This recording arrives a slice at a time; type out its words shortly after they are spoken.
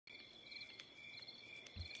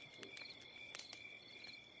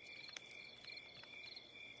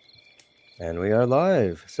And we are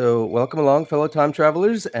live. So, welcome along, fellow time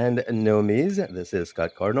travelers and nomies. This is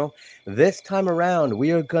Scott Cardinal. This time around,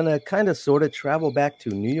 we are going to kind of sort of travel back to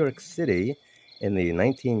New York City in the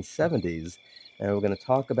 1970s. And we're going to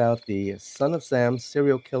talk about the Son of Sam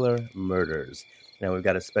serial killer murders. Now, we've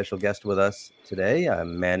got a special guest with us today,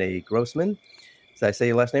 Manny Grossman. Did I say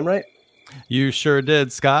your last name right? You sure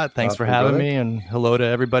did, Scott. Thanks for Awesome, having brother. me, and hello to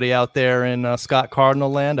everybody out there in Scott Cardinal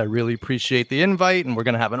land. I really appreciate the invite, and we're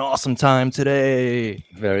going to have an awesome time today.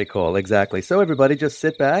 Very cool. Exactly. So, everybody, just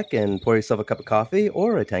sit back and pour yourself a cup of coffee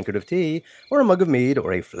or a tankard of tea or a mug of mead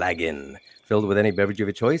or a flagon filled with any beverage of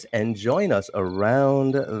your choice and join us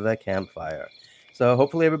around the campfire. So,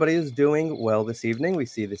 hopefully, everybody is doing well this evening. We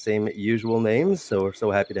see the same usual names. So, we're so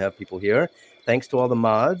happy to have people here. Thanks to all the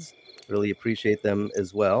mods. Really appreciate them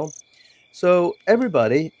as well. So,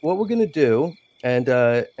 everybody, what we're going to do, and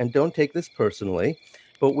don't take this personally,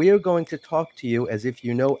 but we are going to talk to you as if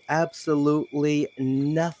you know absolutely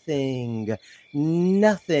nothing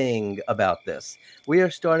about this. We are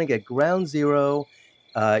starting at ground zero.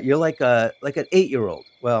 You're like an 8-year-old.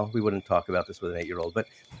 Well, we wouldn't talk about this with an 8-year-old, but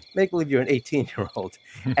make believe you're an 18-year-old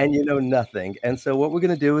and you know nothing. And so what we're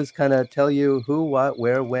going to do is kind of tell you who, what,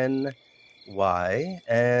 where, when, why,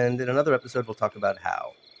 and in another episode we'll talk about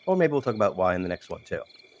how, or maybe we'll talk about why in the next one too.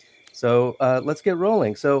 So let's get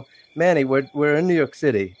rolling. So Manny, we're in New York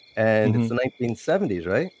City, and it's the 1970s,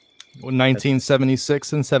 right?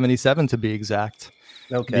 1976 and 77 to be exact.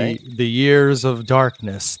 Okay. The years of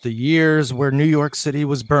darkness, the years where New York City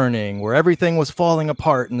was burning, where everything was falling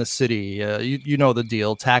apart in the city. You know the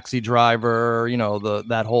deal. Taxi Driver, you know,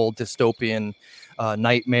 that whole dystopian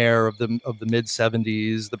nightmare of the mid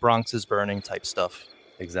 70s, the Bronx is burning type stuff.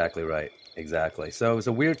 Exactly right. Exactly. So it was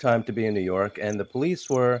a weird time to be in New York, and the police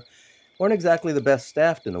weren't exactly the best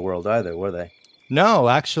staffed in the world either, were they? No,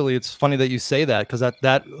 actually, it's funny that you say that, because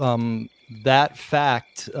that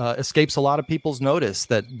fact escapes a lot of people's notice,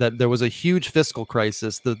 that there was a huge fiscal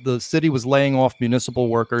crisis. The city was laying off municipal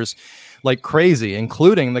workers like crazy,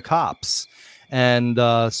 including the cops. And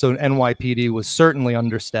so NYPD was certainly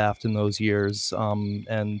understaffed in those years. You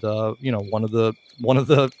know, one of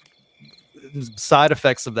the side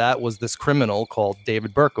effects of that was this criminal called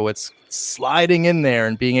David Berkowitz sliding in there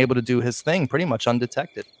and being able to do his thing pretty much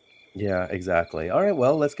undetected. Yeah, exactly. All right,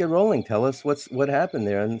 well, let's get rolling. Tell us what happened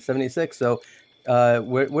there in 76. So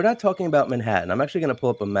we're not talking about Manhattan. I'm actually going to pull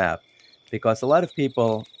up a map because a lot of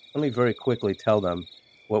people, let me very quickly tell them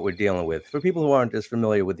what we're dealing with for people who aren't as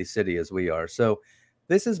familiar with the city as we are. So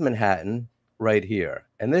this is Manhattan right here.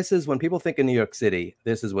 And this is when people think of New York City,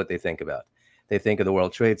 this is what they think about. They think of the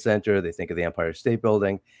World Trade Center. They think of the Empire State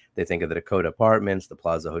Building. They think of the Dakota Apartments, the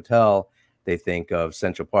Plaza Hotel. They think of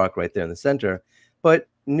Central Park right there in the center. But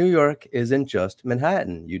New York isn't just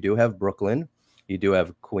Manhattan. You do have Brooklyn, you do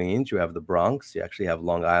have Queens, you have the Bronx, you actually have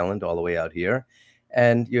Long Island all the way out here,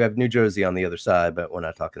 and you have New Jersey on the other side, but we're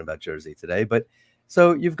not talking about Jersey today. But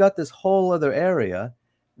so you've got this whole other area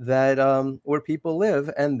that where people live,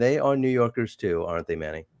 and they are New Yorkers too, aren't they,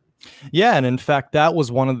 Manny? Yeah, and in fact, that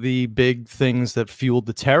was one of the big things that fueled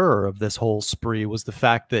the terror of this whole spree, was the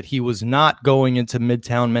fact that he was not going into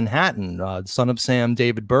Midtown Manhattan. Son of Sam,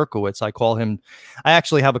 David Berkowitz, I call him. I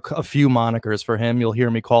actually have a few monikers for him. You'll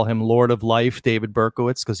hear me call him Lord of Life, David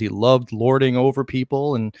Berkowitz, because he loved lording over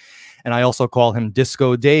people, and I also call him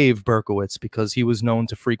Disco Dave Berkowitz because he was known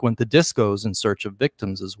to frequent the discos in search of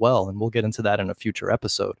victims as well, and we'll get into that in a future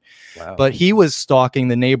episode. Wow. But he was stalking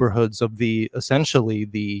the neighborhoods of essentially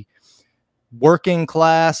the working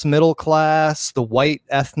class, middle class, the white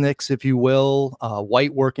ethnics, if you will,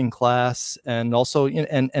 white working class, and also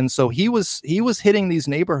so he was hitting these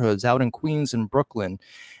neighborhoods out in Queens and Brooklyn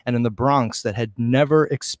and in the Bronx that had never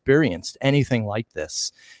experienced anything like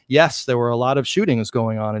this. Yes, there were a lot of shootings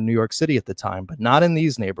going on in New York City at the time, but not in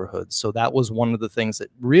these neighborhoods. So that was one of the things that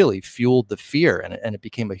really fueled the fear, and it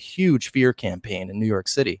became a huge fear campaign in New York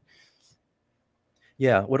City.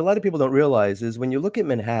 Yeah, what a lot of people don't realize is when you look at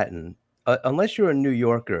Manhattan, unless you're a New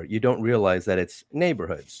Yorker, you don't realize that it's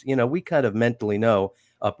neighborhoods. You know, we kind of mentally know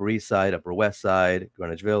Upper East Side, Upper West Side,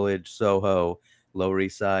 Greenwich Village, Soho, Lower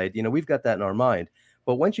East Side. You know, we've got that in our mind.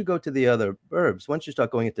 But once you go to the other burbs, once you start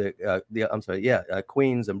going into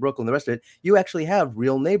Queens and Brooklyn, the rest of it, you actually have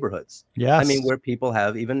real neighborhoods. Yes. I mean, where people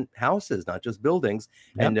have even houses, not just buildings,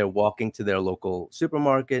 and they're walking to their local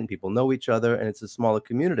supermarket, and people know each other, and it's a smaller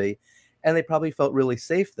community, and they probably felt really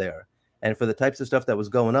safe there. And for the types of stuff that was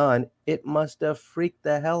going on, it must have freaked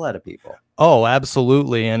the hell out of people. Oh,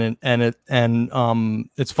 absolutely. And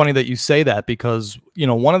it's funny that you say that, because, you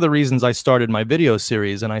know, one of the reasons I started my video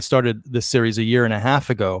series, and I started this series a year and a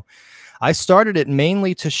half ago, I started it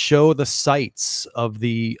mainly to show the sights of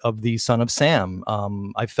the Son of Sam.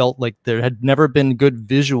 I felt like there had never been good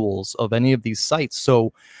visuals of any of these sites.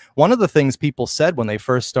 So one of the things people said when they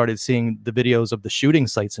first started seeing the videos of the shooting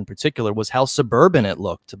sites in particular was how suburban it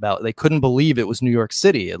looked. About they couldn't believe it was New York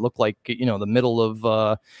City. It looked like, you know, the middle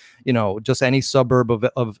of you know, just any suburb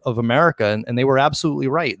of America. And they were absolutely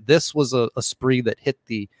right. This was a spree that hit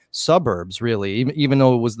the suburbs, really. Even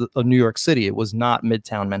though it was New York City, it was not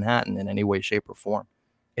Midtown Manhattan in any way, shape, or form.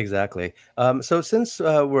 Exactly. So since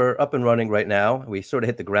we're up and running right now, we sort of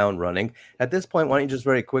hit the ground running. At this point, why don't you just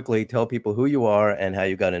very quickly tell people who you are and how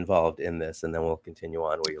you got involved in this, and then we'll continue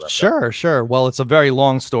on where you left off. Sure, sure. Well, it's a very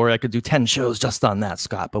long story. I could do 10 shows just on that,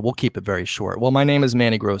 Scott, but we'll keep it very short. Well, my name is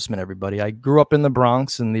Manny Grossman, everybody. I grew up in the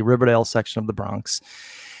Bronx, in the Riverdale section of the Bronx,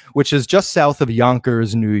 which is just south of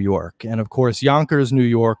Yonkers, New York. And of course, Yonkers, New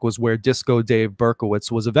York was where Disco Dave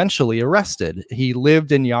Berkowitz was eventually arrested. He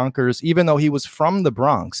lived in Yonkers, even though he was from the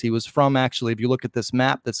Bronx. He was from, actually, if you look at this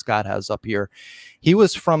map that Scott has up here, he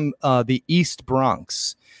was from the East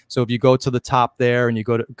Bronx. So if you go to the top there and you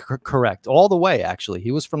go to correct all the way, actually,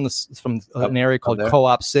 he was from an area called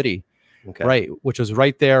Co-op City, right, which was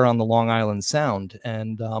right there on the Long Island Sound.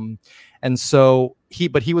 And so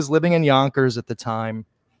but he was living in Yonkers at the time,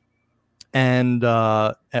 and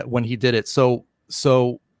when he did it. So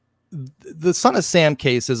the Son of Sam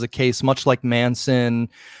case is a case much like Manson,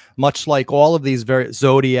 much like all of these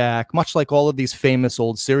Zodiac, much like all of these famous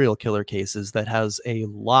old serial killer cases that has a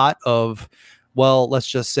lot of, well, let's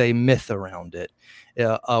just say myth around it.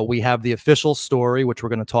 We have the official story, which we're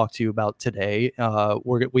going to talk to you about today.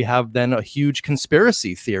 We have then a huge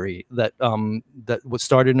conspiracy theory that was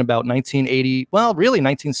started in about 1980, well, really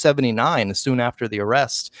 1979, soon after the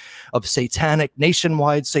arrest of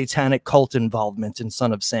nationwide satanic cult involvement in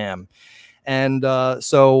Son of Sam. And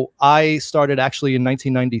so I started actually in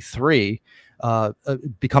 1993.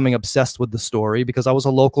 Becoming obsessed with the story because I was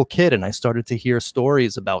a local kid and I started to hear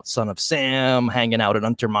stories about Son of Sam hanging out at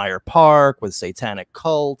Untermeyer Park with satanic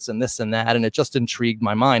cults and this and that, and it just intrigued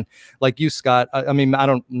my mind. Like you, Scott, I mean,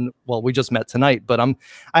 well, we just met tonight, but I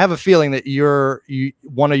have a feeling that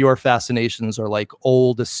one of your fascinations are like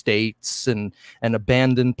old estates and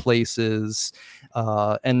abandoned places,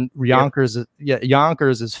 and Yonkers,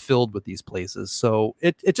 Yonkers is filled with these places. So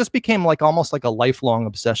it just became like almost like a lifelong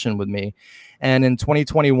obsession with me. And in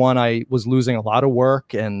 2021, I was losing a lot of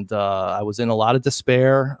work, and I was in a lot of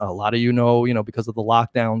despair. A lot of because of the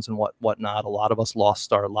lockdowns and whatnot, a lot of us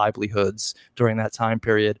lost our livelihoods during that time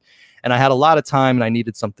period. And I had a lot of time and I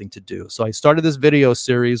needed something to do. So I started this video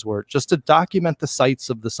series just to document the sights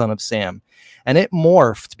of the Son of Sam. And it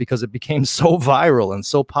morphed because it became so viral and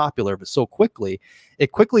so popular, but so quickly.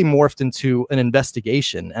 It quickly morphed into an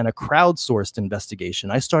investigation, and a crowdsourced investigation.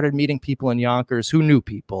 I started meeting people in Yonkers who knew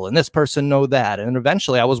people, and this person know that. And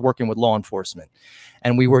eventually I was working with law enforcement,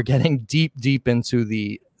 and we were getting deep into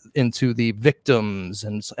the victims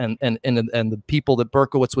and the people that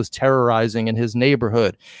Berkowitz was terrorizing in his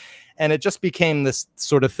neighborhood. And it just became this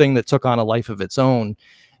sort of thing that took on a life of its own.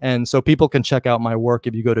 And so people can check out my work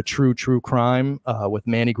if you go to True Crime with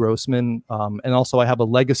Manny Grossman. And also I have a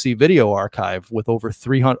legacy video archive with over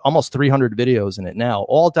almost 300 videos in it now,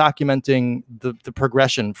 all documenting the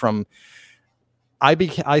progression from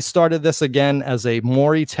I started this again as a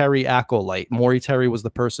Maury Terry acolyte. Maury Terry was the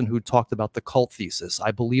person who talked about the cult thesis. I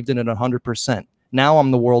believed in it 100%. Now I'm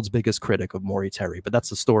the world's biggest critic of Maury Terry, but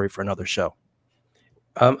that's a story for another show.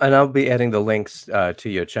 And I'll be adding the links to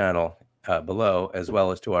your channel below, as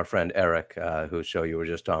well as to our friend Eric, whose show you were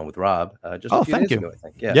just on with Rob just a few days ago, I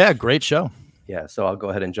think. Yeah, great show. Yeah, so I'll go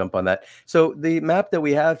ahead and jump on that. So the map that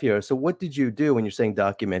we have here, so what did you do when you're saying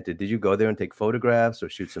documented? Did you go there and take photographs or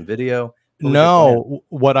shoot some video? No,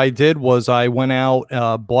 what I did was I went out,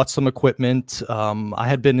 bought some equipment. I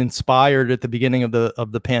had been inspired at the beginning of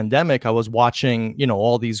the pandemic. I was watching,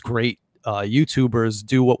 all these great YouTubers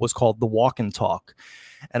do what was called the walk and talk.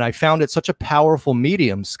 And I found it such a powerful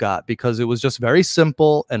medium, Scott, because it was just very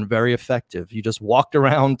simple and very effective. You just walked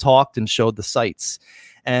around, talked, and showed the sights.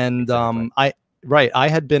 And I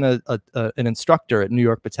had been an instructor at New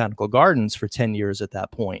York Botanical Gardens for 10 years at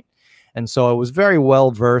that point. And so I was very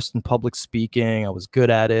well versed in public speaking. I was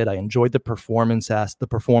good at it. I enjoyed the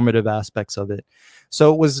performative aspects of it.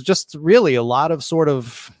 So it was just really a lot of sort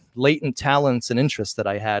of latent talents and interests that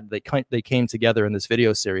I had. They came together in this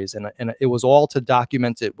video series, and it was all to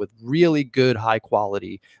document it with really good, high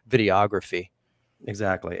quality videography.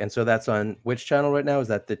 Exactly. And so that's on which channel right now? Is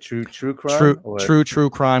that the True Crime? True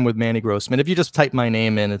Crime with Manny Grossman. If you just type my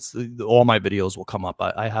name in, all my videos will come up.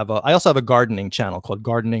 I also have a gardening channel called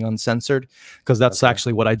Gardening Uncensored, because that's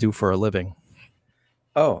actually what I do for a living.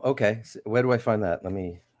 Oh, okay. Where do I find that? Let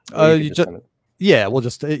me, or you could You just just send it. Yeah, we'll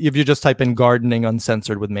just if you just type in gardening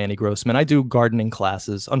uncensored with Manny Grossman. I do gardening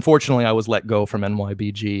classes. Unfortunately, I was let go from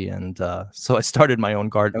NYBG, and so I started my own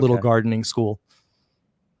little Okay. gardening school.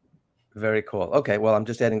 Very cool. Okay. Well, I'm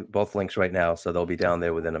just adding both links right now, so they'll be down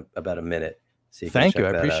there within about a minute. So you can Thank you. I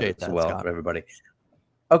check that out appreciate as that, well Scott. for everybody.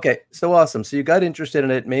 Okay, so awesome. So you got interested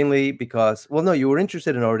in it mainly because, well, no, you were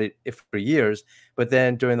interested in already for years, but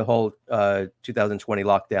then during the whole 2020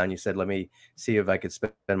 lockdown, you said, "Let me see if I could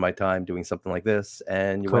spend my time doing something like this,"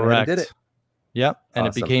 and you went ahead and did it. Correct. Yep, and it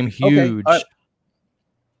Awesome. became Okay, huge.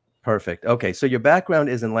 perfect. Okay, so your background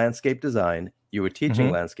is in landscape design. You were teaching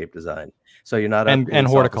Hmm. landscape design, so you're not a And police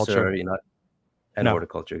horticulture. officer. You're not, and No.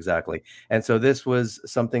 horticulture, exactly. And so this was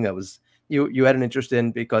something that was you had an interest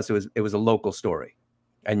in because it was a local story,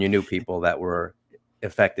 and you knew people that were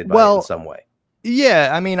affected by it in Well, some way.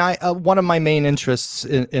 yeah, I mean, I one of my main interests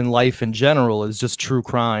in life in general is just true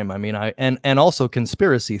crime. I mean, and also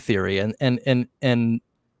conspiracy theory, and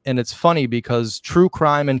it's funny because true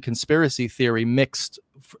crime and conspiracy theory mixed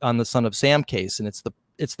on the Son of Sam case, and it's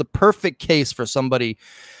the perfect case for somebody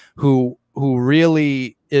who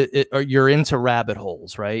really you're into rabbit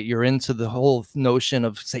holes, right? You're into the whole notion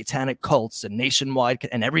of satanic cults and nationwide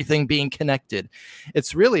and everything being connected.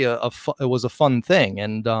 It's really it was a fun thing,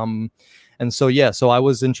 and so yeah, so I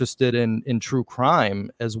was interested in true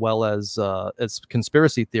crime as well as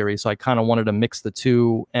conspiracy theory. So I kind of wanted to mix the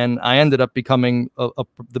two, and I ended up becoming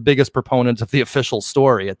the biggest proponent of the official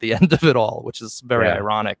story at the end of it all, which is very Yeah.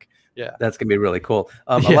 ironic. Yeah, That's gonna be really cool.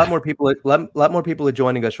 A lot yeah, more people, lot more people are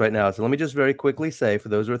joining us right now. So let me just very quickly say, for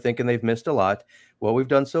those who are thinking they've missed a lot, what we've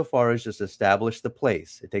done so far is just establish the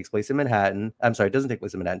place. It takes place in Manhattan. I'm sorry, it doesn't take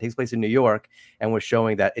place in Manhattan. It takes place in New York, and we're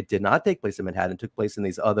showing that it did not take place in Manhattan. It took place in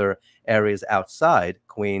these other areas outside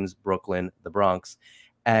Queens, Brooklyn, the Bronx.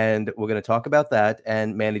 And we're going to talk about that.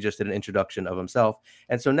 And Manny just did an introduction of himself.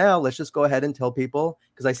 And so now let's just go ahead and tell people,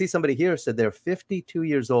 because I see somebody here said they're 52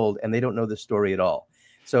 years old and they don't know this story at all.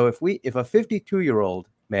 So if a 52-year-old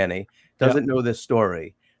Manny yeah. doesn't know this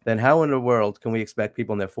story, then how in the world can we expect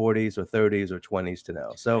people in their 40s or 30s or 20s to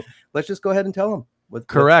know? So let's just go ahead and tell them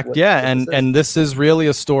Correct. Yeah, what this is. and this is really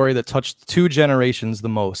a story that touched two generations the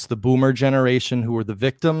most: the Boomer generation, who were the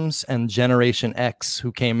victims, and Generation X,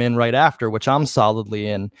 who came in right after, which I'm solidly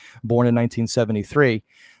in, born in 1973.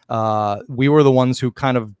 We were the ones who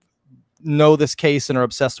kind of know this case and are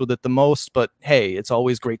obsessed with it the most. But hey, it's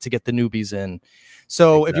always great to get the newbies in.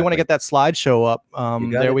 So if you want to Exactly. get that slideshow up,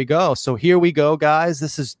 You got there it. we go. So here we go, guys.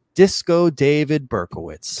 This is Disco David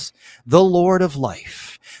Berkowitz, the Lord of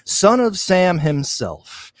Life, son of Sam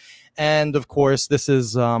himself. And of course, this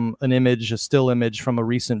is an image, a still image from a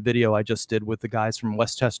recent video I just did with the guys from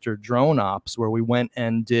Westchester Drone Ops, where we went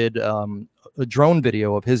and did a drone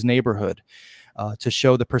video of his neighborhood to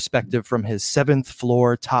show the perspective from his seventh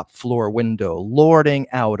floor, top floor window, lording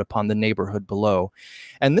out upon the neighborhood below.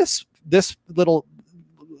 And this little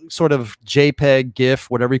sort of JPEG, GIF,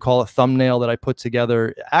 whatever you call it, thumbnail that I put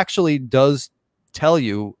together actually does tell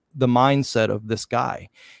you the mindset of this guy.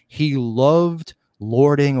 He loved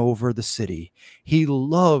lording over the city. He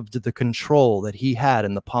loved the control that he had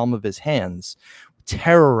in the palm of his hands,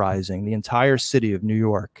 terrorizing the entire city of New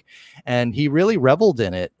York. And he really reveled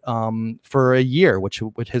in it for a year, which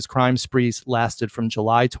his crime sprees lasted from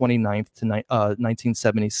July 29th to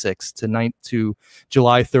 1976 to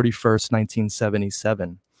July 31st,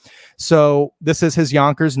 1977. So this is his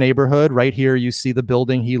Yonkers neighborhood. Right here, you see the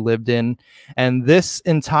building he lived in. And this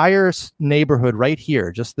entire neighborhood right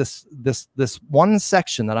here, just this one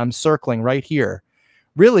section that I'm circling right here,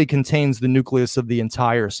 really contains the nucleus of the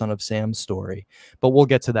entire Son of Sam story. But we'll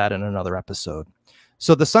get to that in another episode.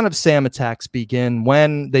 So the Son of Sam attacks begin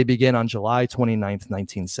on July 29th,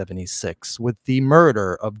 1976, with the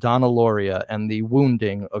murder of Donna Loria and the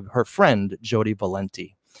wounding of her friend, Jody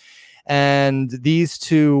Valenti. And these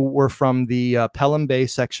two were from the Pelham Bay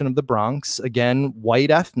section of the Bronx. Again, white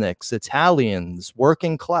ethnics, Italians,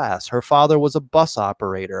 working class. Her father was a bus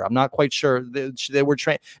operator. I'm not quite sure. They were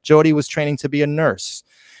Jody was training to be a nurse.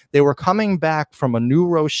 They were coming back from a New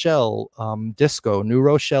Rochelle disco. New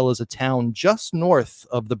Rochelle is a town just north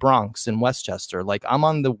of the Bronx in Westchester. Like I'm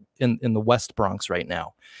on in the West Bronx right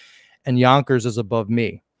now, and Yonkers is above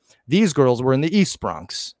me. These girls were in the East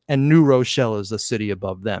Bronx, and New Rochelle is the city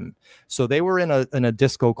above them. So they were in a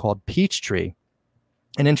disco called Peachtree.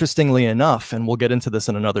 And interestingly enough, and we'll get into this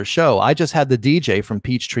in another show, I just had the DJ from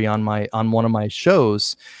Peachtree on one of my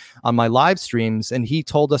shows, on my live streams, and he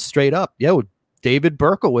told us straight up, yo, David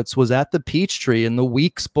Berkowitz was at the Peachtree in the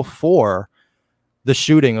weeks before the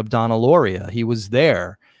shooting of Donna Loria. He was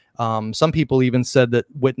there. Some people even said that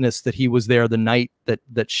witnessed that he was there the night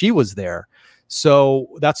that she was there. So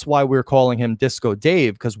that's why we're calling him Disco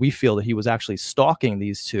Dave, because we feel that he was actually stalking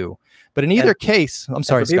these two. But in And either case, I'm and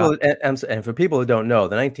sorry, for Scott. people and for people who don't know,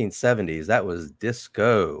 the 1970s, that was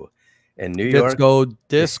disco in New York.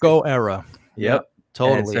 Disco era. Yep, Yep.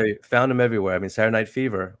 And so totally. you found him everywhere. I mean, Saturday Night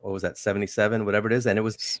Fever, what was that, 77, whatever it is. And it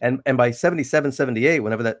was, and by 77, 78,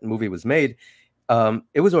 whenever that movie was made,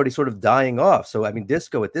 it was already sort of dying off. So, I mean,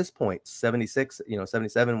 disco at this point, 76,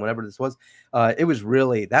 77, whenever this was, it was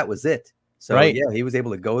really, that was it. So, Right. yeah, he was able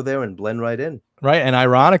to go there and blend right in. Right. And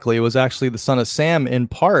ironically, it was actually the Son of Sam in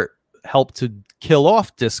part helped to kill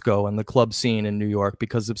off disco and the club scene in New York,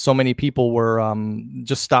 because so many people were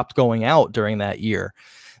just stopped going out during that year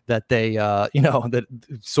that they, that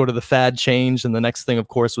sort of the fad changed. And the next thing, of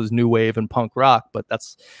course, was new wave and punk rock. But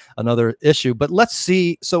that's another issue. But let's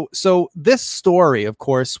see. So this story, of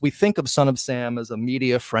course, we think of Son of Sam as a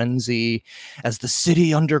media frenzy, as the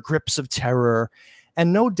city under grips of terror.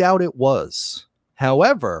 And no doubt it was.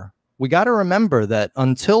 However, we got to remember that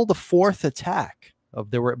until the fourth attack,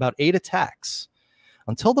 there were about 8 attacks,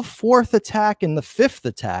 until the fourth attack and the fifth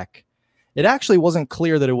attack, it actually wasn't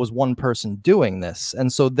clear that it was one person doing this.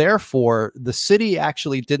 And so therefore, the city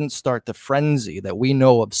actually didn't start the frenzy that we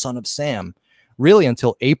know of Son of Sam really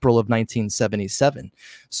until April of 1977.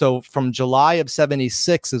 So from July of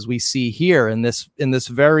 76, as we see here in this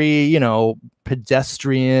very,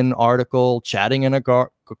 pedestrian article, chatting in a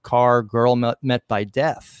car, girl met by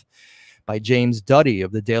death, by James Duddy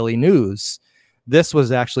of the Daily News, this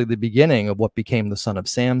was actually the beginning of what became the Son of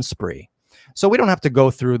Sam spree. So we don't have to go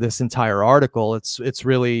through this entire article. It's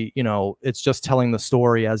really, it's just telling the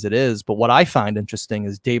story as it is. But what I find interesting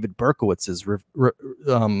is David Berkowitz's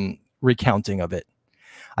recounting of it.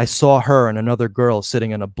 I saw her and another girl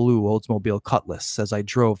sitting in a blue Oldsmobile Cutlass as I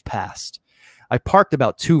drove past. I parked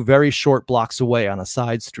about 2 very short blocks away on a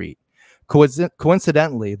side street.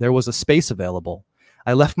 Coincidentally, there was a space available.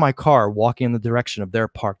 I left my car, walking in the direction of their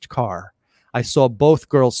parked car. I saw both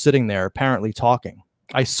girls sitting there, apparently talking.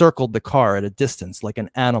 I circled the car at a distance like an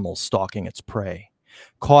animal stalking its prey.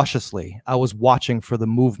 Cautiously, I was watching for the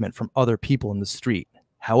movement from other people in the street.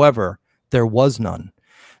 However, there was none.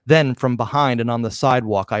 Then, from behind and on the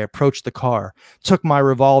sidewalk, I approached the car, took my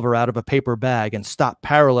revolver out of a paper bag, and stopped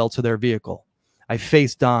parallel to their vehicle. I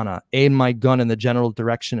faced Donna, aimed my gun in the general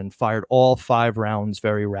direction, and fired all 5 rounds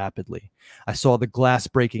very rapidly. I saw the glass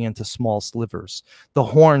breaking into small slivers. The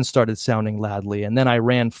horn started sounding loudly, and then I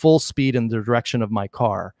ran full speed in the direction of my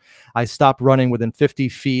car. I stopped running within 50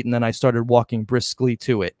 feet, and then I started walking briskly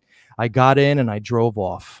to it. I got in and I drove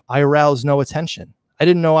off. I aroused no attention. I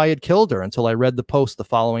didn't know I had killed her until I read the Post the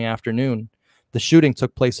following afternoon. The shooting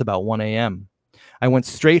took place about 1 a.m. I went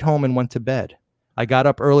straight home and went to bed. I got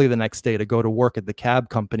up early the next day to go to work at the cab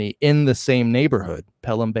company in the same neighborhood,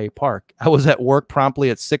 Pelham Bay Park. I was at work promptly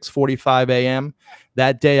at 6:45 a.m.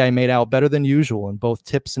 That day, I made out better than usual in both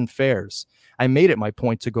tips and fares. I made it my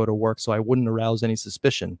point to go to work so I wouldn't arouse any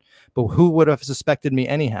suspicion. But who would have suspected me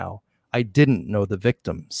anyhow? I didn't know the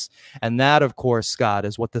victims. And that, of course, Scott,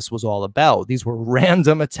 is what this was all about. These were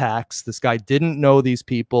random attacks. This guy didn't know these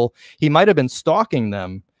people. He might have been stalking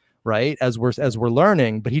them, right, as we're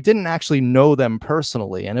learning, but he didn't actually know them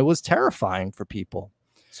personally, and it was terrifying for people.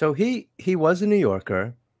 So he was a New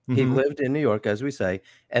Yorker. He Mm-hmm. lived in New York, as we say.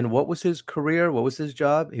 And what was his career? What was his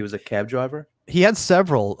job? He was a cab driver. He had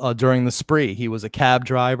several during the spree. He was a cab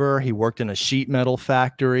driver. He worked in a sheet metal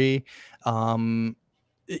factory.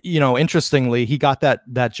 Interestingly, he got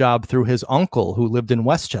that job through his uncle who lived in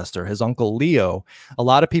Westchester, his uncle Leo. A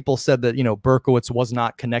lot of people said that, Berkowitz was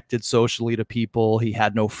not connected socially to people. He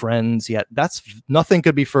had no friends. That's nothing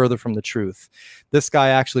could be further from the truth. This guy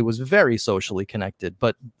actually was very socially connected.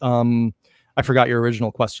 But I forgot your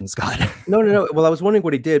original question, Scott. No. Well, I was wondering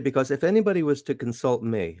what he did, because if anybody was to consult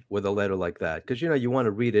me with a letter like that, because, you want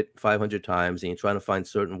to read it 500 times and you're trying to find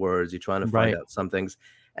certain words, you're trying to find Right. out some things.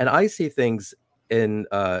 And I see things in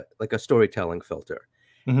like a storytelling filter.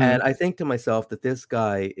 Mm-hmm. And I think to myself that this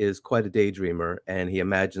guy is quite a daydreamer, and he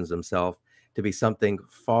imagines himself to be something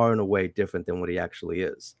far and away different than what he actually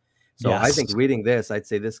is. So I Yes. think reading this, I'd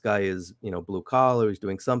say this guy is, blue collar. He's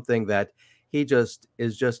doing something that he just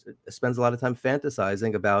spends a lot of time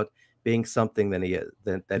fantasizing about being something than he is,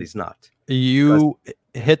 that he's not. You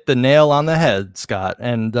hit the nail on the head, Scott.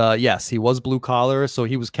 And yes, he was blue collar. So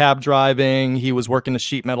he was cab driving. He was working a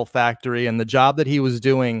sheet metal factory. And the job that he was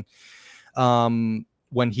doing when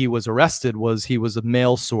he was arrested was he was a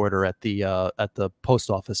mail sorter at the post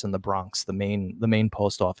office in the Bronx, the main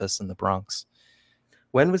post office in the Bronx.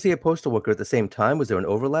 When was he a postal worker at the same time? Was there an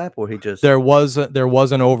overlap, or he just? There was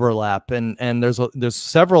an overlap, and there's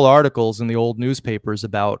several articles in the old newspapers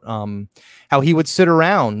about how he would sit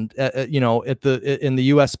around at the in the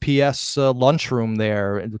USPS lunchroom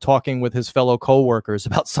there and talking with his fellow coworkers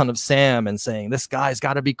about Son of Sam and saying this guy's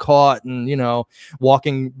got to be caught, and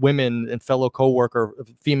walking women and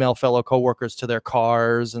female fellow coworkers to their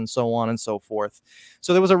cars and so on and so forth.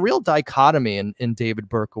 So there was a real dichotomy in David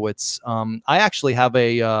Berkowitz. I actually have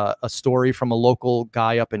a story from a local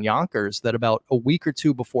guy up in Yonkers that about a week or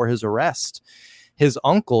two before his arrest, his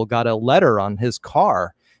uncle got a letter on his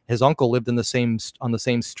car. His uncle lived on the same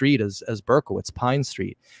street as Berkowitz, Pine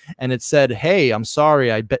Street, and it said, "Hey, I'm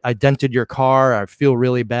sorry, I dented your car. I feel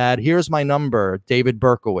really bad. Here's my number, David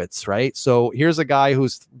Berkowitz." Right. So here's a guy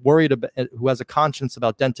who's worried about, who has a conscience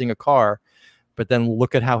about denting a car. But then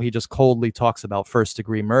look at how he just coldly talks about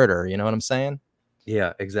first-degree murder. You know what I'm saying?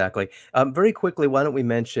 Yeah, exactly. Very quickly, why don't we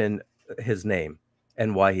mention his name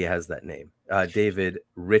and why he has that name? David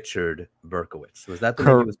Richard Berkowitz. Was that the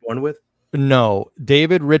name he Cur was born with? no,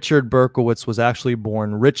 David Richard Berkowitz was actually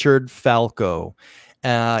born Richard Falco.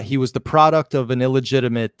 He was the product of an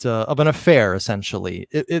illegitimate, of an affair, essentially.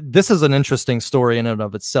 This is an interesting story in and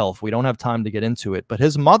of itself. We don't have time to get into it. But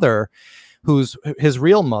his mother, who's his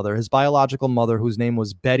real mother, his biological mother, whose name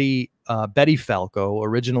was Betty Falco,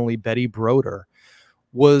 originally Betty Broder,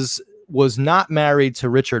 was not married to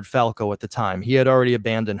Richard Falco at the time. He had already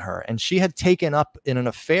abandoned her, and she had taken up in an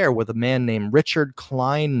affair with a man named Richard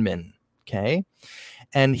Kleinman. Okay.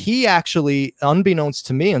 And he actually, unbeknownst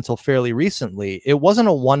to me until fairly recently, it wasn't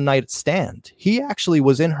a one-night stand. He actually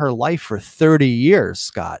was in her life for 30 years,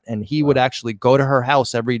 Scott, and he would actually go to her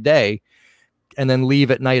house every day and then leave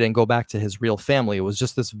at night and go back to his real family. It was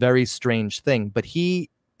just this very strange thing. But he,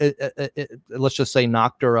 let's just say,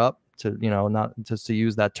 knocked her up, to not just to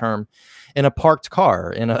use that term, in a parked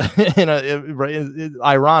car. Ironic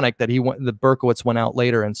that the Berkowitz went out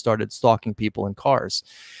later and started stalking people in cars.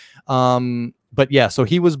 But yeah, so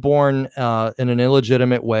he was born in an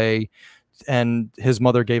illegitimate way, and his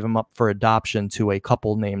mother gave him up for adoption to a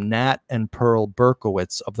couple named Nat and Pearl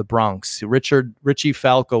Berkowitz of the Bronx. Richie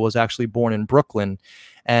Falco was actually born in Brooklyn,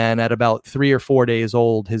 and at about 3 or 4 days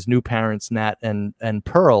old, his new parents, Nat and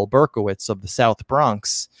Pearl Berkowitz of the South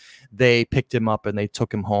Bronx, they picked him up and they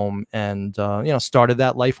took him home and started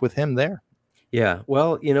that life with him there. Yeah.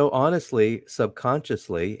 Well, honestly,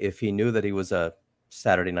 subconsciously, if he knew that he was a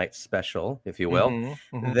Saturday night special, if you will,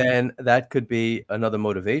 then that could be another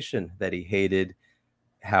motivation, that he hated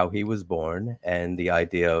how he was born and the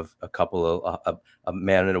idea of a couple of a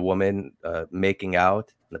man and a woman making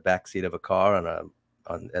out in the backseat of a car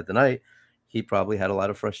at the night. He probably had a lot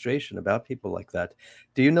of frustration about people like that.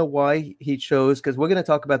 Do you know why he chose? Because we're going to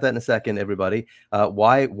talk about that in a second, everybody.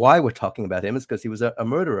 Why we're talking about him is because he was a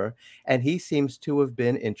murderer, and he seems to have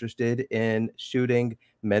been interested in shooting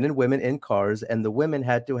men and women in cars, and the women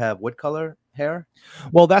had to have what color hair?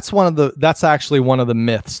 Well, that's actually one of the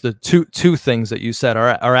myths. The two things that you said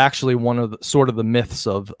are actually one of the sort of the myths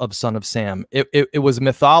of Son of Sam. It was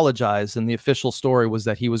mythologized, and the official story was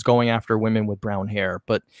that he was going after women with brown hair.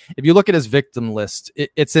 But if you look at his victim list,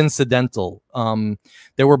 it's incidental.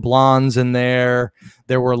 There were blondes in there.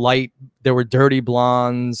 There were dirty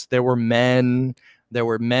blondes. There were men. There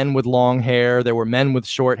were men with long hair. There were men with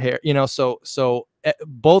short hair. So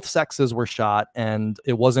both sexes were shot, and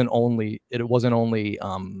it wasn't only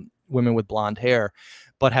women with blonde hair,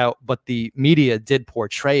 but the media did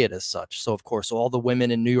portray it as such. So of course, all the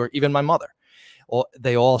women in New York, even my mother,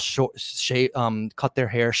 they all cut their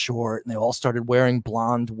hair short, and they all started wearing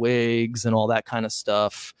blonde wigs and all that kind of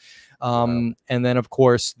stuff. Wow. And then, of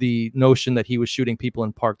course, the notion that he was shooting people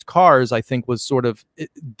in parked cars, I think, was sort of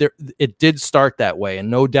it did start that way. And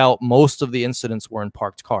no doubt most of the incidents were in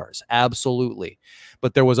parked cars. Absolutely.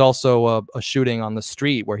 But there was also a shooting on the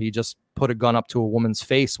street where he just put a gun up to a woman's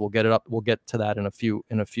face. We'll get to that in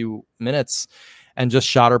a few minutes. And just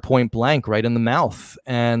shot her point blank right in the mouth.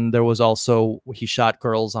 And there was also, he shot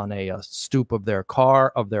girls on a stoop of their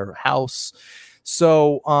house.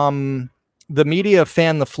 So, the media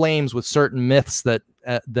fan the flames with certain myths that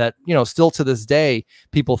still to this day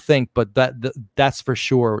people think, but that's for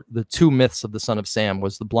sure the two myths of the Son of Sam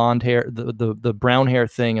was the blonde hair, the brown hair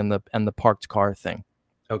thing, and the parked car thing.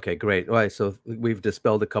 Okay, great. All right, so we've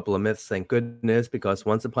dispelled a couple of myths, thank goodness, because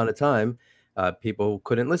once upon a time, people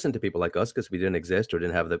couldn't listen to people like us because we didn't exist or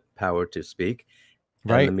didn't have the power to speak, and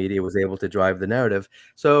the Right. media was able to drive the narrative.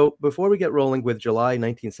 So before we get rolling with July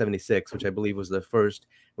 1976, which I believe was the first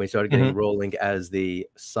when he started getting Hmm. rolling as the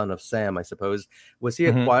Son of Sam, I suppose, was he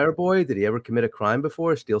a Hmm. choir boy? Did he ever commit a crime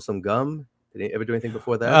before, steal some gum? Did he ever do anything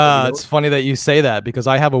before that we know It's of? funny that you say that because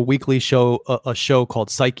I have a weekly show, a show called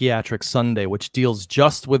Psychiatric Sunday, which deals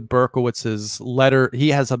just with Berkowitz's letter. He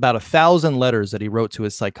has about 1,000 letters that he wrote to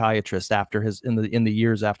his psychiatrist after his in the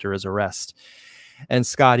years after his arrest. And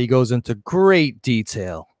Scott, he goes into great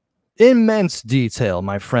detail, immense detail,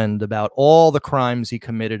 my friend, about all the crimes he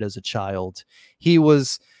committed as a child. He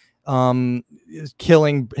was um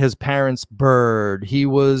killing his parents' bird. He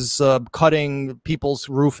was cutting people's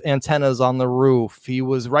roof antennas on the roof. He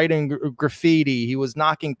was writing graffiti. He was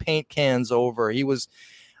knocking paint cans over. He was,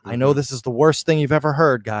 I know Hmm. this is the worst thing you've ever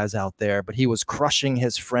heard, guys out there, but he was crushing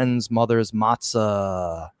his friend's mother's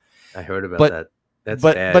matzah. I heard about But that. That's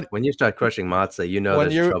bad. but When you start crushing matzah, you know when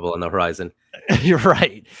there's you're trouble on the horizon. you're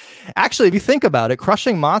right. Actually, if you think about it,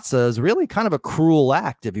 crushing matzah is really kind of a cruel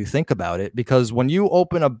act if you think about it, because when you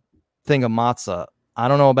open a thing of matzah, I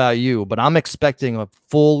don't know about you, but I'm expecting a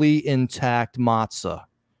fully intact matzah.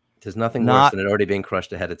 There's nothing worse Not than it already being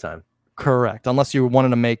crushed ahead of time. correct, unless you wanted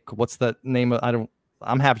to make, what's that name of, I don't,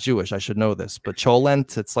 I'm half Jewish, I should know this, but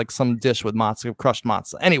cholent, it's like some dish with matzah, crushed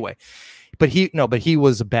matzah. Anyway, but he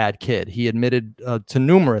was a bad kid. He admitted to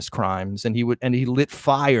numerous crimes, and he lit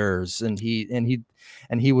fires, and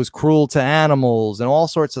he was cruel to animals and all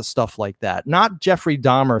sorts of stuff like that. Not Jeffrey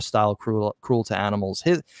Dahmer style cruel to animals.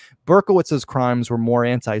 His Berkowitz's crimes were more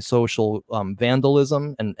antisocial,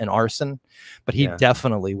 vandalism and arson, but he Yeah.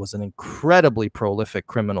 definitely was an incredibly prolific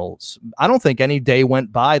criminal. I don't think any day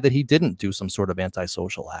went by that he didn't do some sort of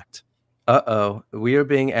antisocial act. Uh-oh. We are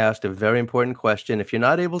being asked a very important question. If you're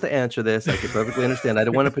not able to answer this, I can perfectly understand. I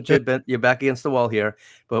don't want to put your back against the wall here,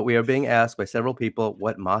 but we are being asked by several people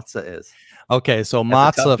what matzah is. Okay, so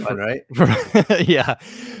That's a tough matzah one, right? yeah,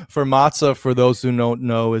 for matzah, for those who don't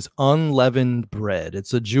know, is unleavened bread.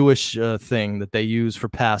 It's a Jewish thing that they use for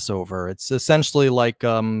Passover. It's essentially like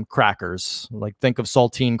crackers. Like think of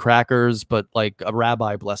saltine crackers, but like a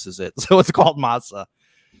rabbi blesses it, so it's called matzah.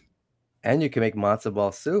 And you can make matzo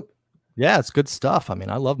ball soup Yeah, it's good stuff. I mean,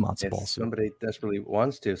 I love matzo if ball soup. somebody desperately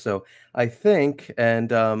wants to. So I think,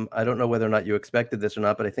 and I don't know whether or not you expected this or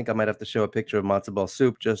not, but I think I might have to show a picture of matzo ball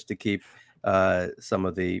soup just to keep some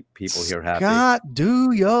of the people here happy. Scott,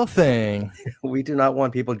 do your thing. We do not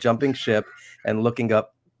want people jumping ship and looking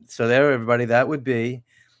up. So there, everybody, that would be,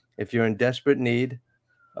 if you're in desperate need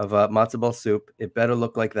of matzo ball soup, it better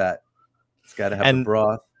look like that. It's got to have the And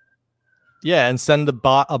broth. yeah, and send a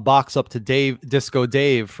box up to Disco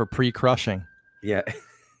Dave for pre-crushing. Yeah,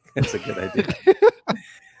 that's a good idea.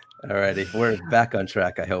 All righty, we're back on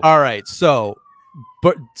track, I hope. All right, so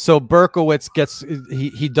Berkowitz gets,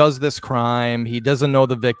 he does this crime. He doesn't know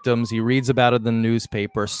the victims. He reads about it in the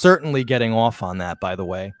newspaper. Certainly getting off on that, by the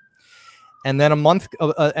way. And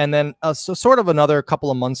then so sort of another couple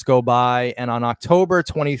of months go by, and on October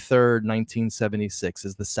 23rd, 1976,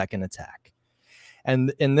 is the second attack.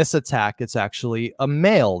 And in this attack, it's actually a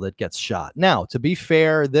male that gets shot. Now, to be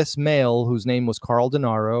fair, this male, whose name was Carl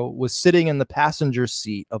Denaro, was sitting in the passenger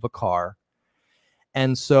seat of a car.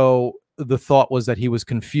 And so the thought was that he was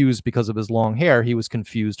confused because of his long hair. He was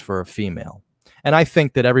confused for a female. And I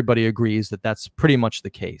think that everybody agrees that that's pretty much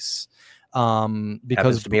the case. Because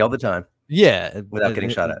happens to me all the time. Yeah. Without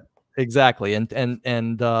getting shot at. Exactly. And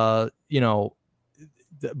you know,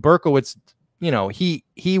 Berkowitz, you know, he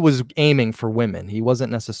was aiming for women. He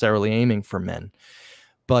wasn't necessarily aiming for men.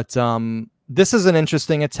 But this is an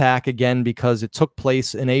interesting attack, again, because it took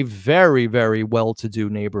place in a very, very well-to-do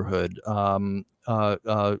neighborhood.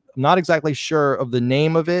 Not exactly sure of the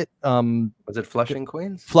name of it. Was it Flushing,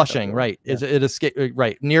 Queens? Flushing, right? Yeah. It escaped,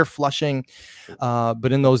 right near Flushing,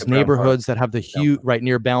 but in those neighborhoods that have the huge, right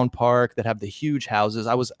near Bound Park, that have the huge houses.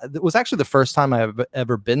 It was actually the first time I've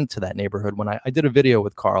ever been to that neighborhood when I did a video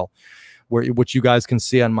with Carl, which you guys can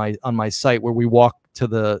see on my site, where we walk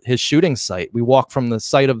to his shooting site. We walk from the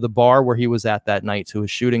site of the bar where he was at that night to his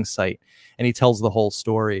shooting site, and he tells the whole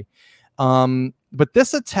story. But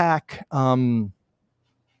this attack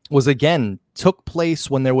took place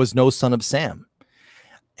when there was no Son of Sam.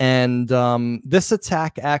 And this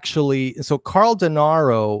attack actually, so Carl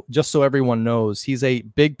Denaro, just so everyone knows, he's a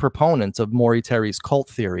big proponent of Maury Terry's cult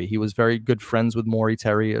theory. He was very good friends with Maury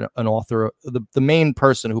Terry, an author, the main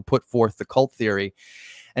person who put forth the cult theory.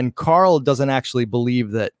 And Carl doesn't actually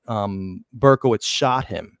believe that Berkowitz shot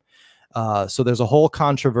him. So there's a whole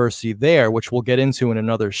controversy there, which we'll get into in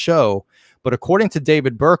another show. But according to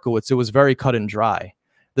David Berkowitz, it was very cut and dry.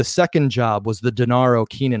 The second job was the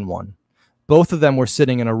Denaro-Keenan one. Both of them were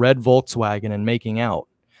sitting in a red Volkswagen and making out.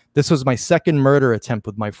 This was my second murder attempt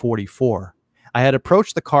with my .44. I had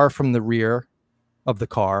approached the car from the rear of the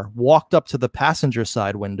car, walked up to the passenger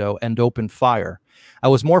side window, and opened fire. I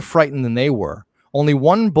was more frightened than they were. Only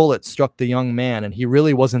one bullet struck the young man, and he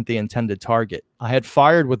really wasn't the intended target. I had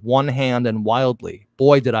fired with one hand and wildly.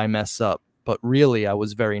 Boy, did I mess up. But really, I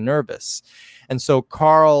was very nervous. And so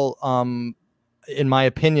Carl, in my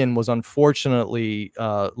opinion, was unfortunately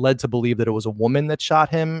led to believe that it was a woman that shot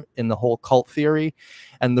him in the whole cult theory.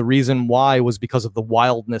 And the reason why was because of the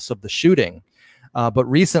wildness of the shooting. But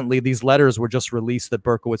recently, these letters were just released that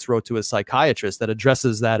Berkowitz wrote to his psychiatrist that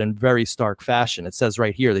addresses that in very stark fashion. It says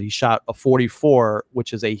right here that he shot a 44,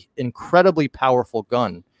 which is a incredibly powerful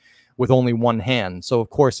gun, with only one hand. So, of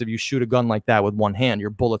course, if you shoot a gun like that with one hand, your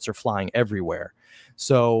bullets are flying everywhere.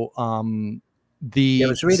 So, Yeah, I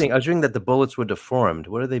was reading that the bullets were deformed.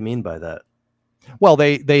 What do they mean by that? well,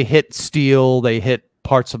 they hit steel, they hit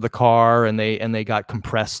parts of the car, and they got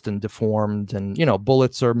compressed and deformed. And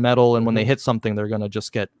bullets are metal, and when they hit something, they're going to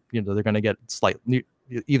just get they're going to get slightly,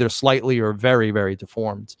 either slightly or very, very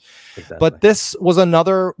deformed. Exactly. But this was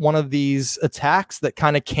another one of these attacks that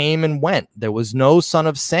kind of came and went. There was no Son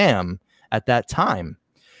of Sam at that time.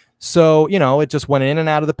 So, it just went in and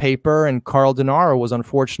out of the paper, and Carl Denaro was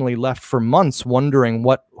unfortunately left for months wondering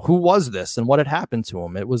who was this and what had happened to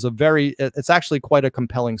him. It's actually quite a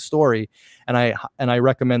compelling story. And I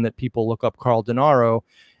recommend that people look up Carl Denaro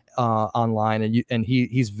online, and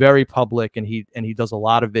he's very public, and he does a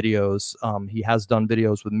lot of videos. He has done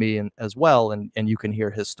videos with me as well, and you can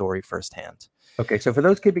hear his story firsthand. Okay, so for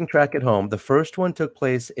those keeping track at home, the first one took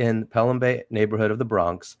place in Pelham Bay neighborhood of the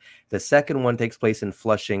Bronx. The second one takes place in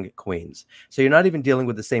Flushing, Queens. So you're not even dealing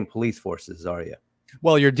with the same police forces, are you?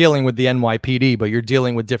 Well, you're dealing with the NYPD, but you're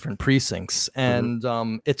dealing with different precincts. And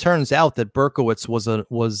it turns out that Berkowitz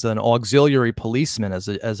was an auxiliary policeman as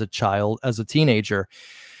a child, as a teenager,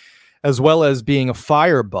 as well as being a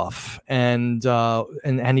fire buff, and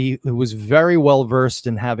he was very well versed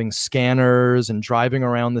in having scanners and driving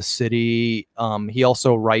around the city. He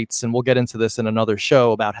also writes, and we'll get into this in another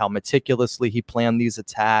show, about how meticulously he planned these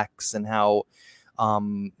attacks and how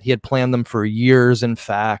he had planned them for years, in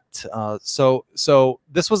fact. So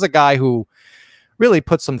this was a guy who really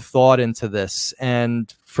put some thought into this,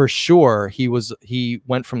 and for sure he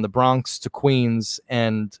went from the Bronx to Queens,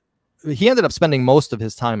 and he ended up spending most of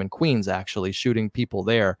his time in Queens, actually, shooting people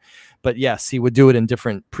there. But yes, he would do it in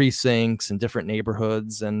different precincts and different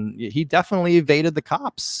neighborhoods, and he definitely evaded the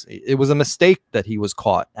cops. It was a mistake that he was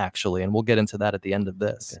caught, actually, and we'll get into that at the end of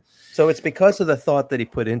this. Okay. So it's because of the thought that he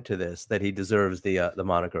put into this that he deserves the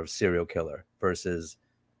moniker of serial killer versus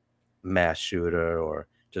mass shooter or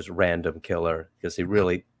just random killer, because he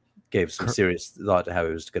really gave some serious thought to how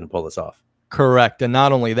he was going to pull this off. Correct. And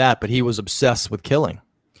not only that, but he was obsessed with killing.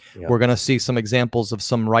 Yeah. We're going to see some examples of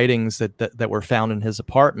some writings that were found in his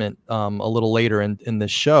apartment a little later in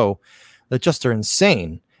this show that just are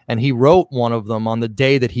insane. And he wrote one of them on the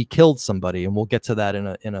day that he killed somebody, and we'll get to that in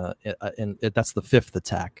that's the fifth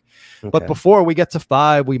attack. Okay. But before we get to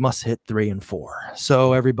 5, we must hit 3 and 4.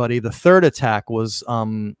 So everybody, the third attack was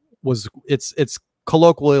it's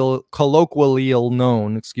colloquially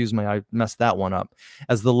known, excuse me, I messed that one up,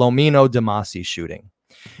 as the Lomino DeMasi shooting.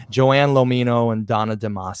 Joanne Lomino and Donna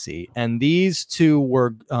DeMasi. And these two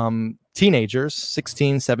were teenagers,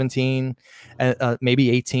 16, 17,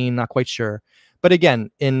 maybe 18, not quite sure. But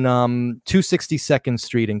again, in 262nd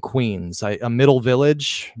Street in Queens, a middle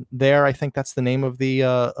village there, I think that's the name of the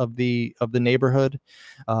neighborhood,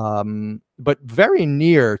 but very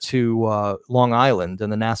near to Long Island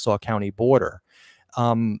and the Nassau County border.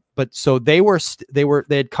 But so they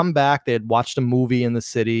had come back, they had watched a movie in the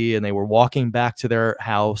city, and they were walking back to their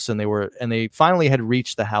house, and they finally had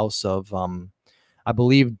reached the house of I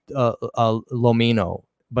believe Lomino,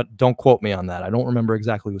 but don't quote me on that. I don't remember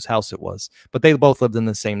exactly whose house it was, but they both lived in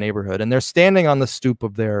the same neighborhood, and they're standing on the stoop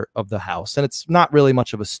of the house, and it's not really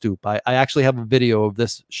much of a stoop. I actually have a video of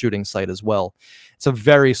this shooting site as well. It's a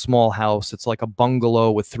very small house. It's like a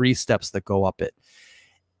bungalow with 3 steps that go up it.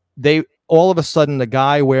 All of a sudden, the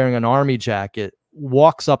guy wearing an army jacket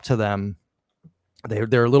walks up to them.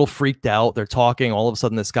 They're a little freaked out. They're talking. All of a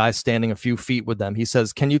sudden, this guy's standing a few feet with them. He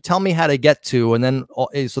says, "Can you tell me how to get to?" And then,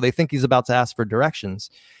 so they think he's about to ask for directions.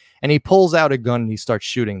 And he pulls out a gun and he starts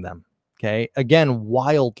shooting them. Okay. Again,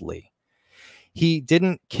 wildly. He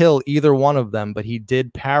didn't kill either one of them, but he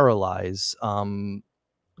did paralyze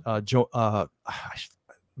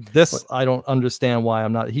this. I don't understand why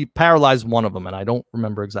I'm not. He paralyzed one of them, and I don't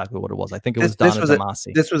remember exactly what it was. I think it was Donna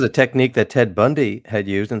DeMasi. This was a technique that Ted Bundy had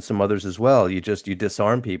used, and some others as well. You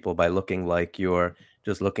disarm people by looking like you're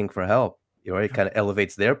just looking for help. It kind of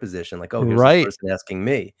elevates their position, like, oh, here's the person asking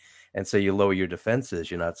me, and so you lower your defenses.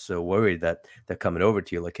 You're not so worried that they're coming over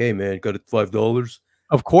to you, like, hey man, got it $5.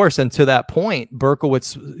 Of course, and to that point,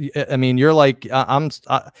 Berkowitz. I mean, you're like,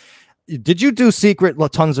 Did you do secret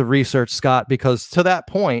tons of research, Scott? Because to that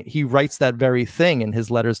point, he writes that very thing in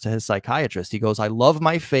his letters to his psychiatrist. He goes, I love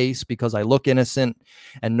my face because I look innocent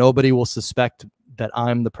and nobody will suspect that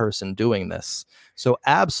I'm the person doing this. So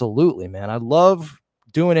absolutely, man. I love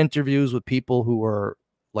doing interviews with people who are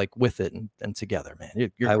like with it and together,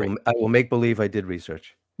 man. You're great. I will make believe I did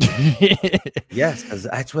research. Yes, because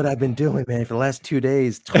that's what I've been doing, man, for the last 2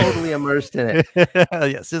 days, totally immersed in it.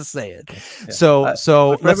 Yes, just say it. Yeah. So But for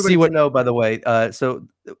let's see everybody to what. know, by the way,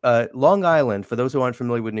 Long Island, for those who aren't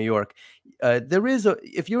familiar with New York, there is a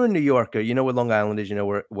if you're a New Yorker, you know where Long Island is, you know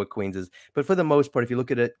where what Queens is. But for the most part, if you look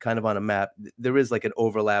at it kind of on a map, there is like an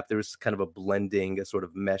overlap. There is kind of a blending, a sort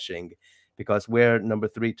of meshing, because where number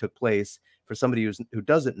 3 took place, for somebody who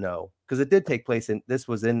doesn't know, because it did take place this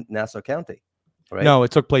was in Nassau County, right? No,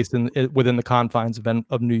 it took place within the confines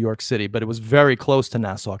of New York City, but it was very close to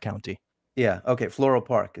Nassau County. Yeah. Okay. Floral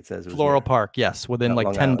Park. It says it was Floral near, Park, yes, within not like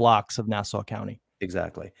Long 10 Island. blocks of Nassau County.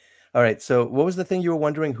 Exactly. All right. So, what was the thing you were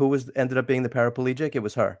wondering? Who was ended up being the paraplegic? It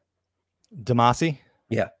was her. Damasi?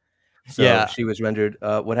 Yeah. So Yeah, she was rendered.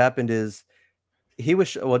 What happened is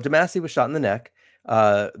Damasi was shot in the neck.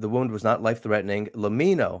 The wound was not life threatening.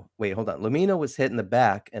 Lamino, wait, hold on. Lamino was hit in the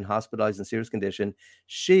back and hospitalized in serious condition.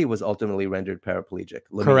 She was ultimately rendered paraplegic.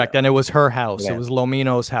 correct. Lamino. And it was her house. It Yeah. was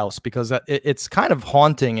Lomino's house because it's kind of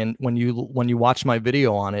haunting. And when you watch my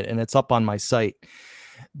video on it, and it's up on my site,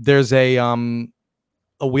 there's a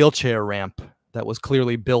wheelchair ramp that was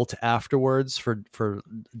clearly built afterwards for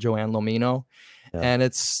Joanne Lomino. Yeah. And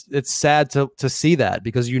it's sad to see that,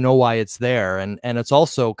 because you know why it's there, and it's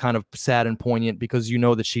also kind of sad and poignant because you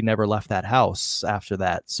know that she never left that house after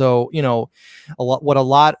that. So you know, a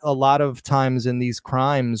lot of times in these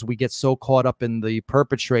crimes we get so caught up in the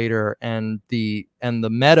perpetrator and the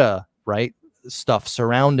meta, right, stuff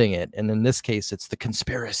surrounding it, and in this case it's the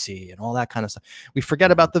conspiracy and all that kind of stuff. We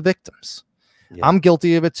forget about the victims. Yeah. I'm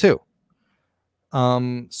guilty of it too.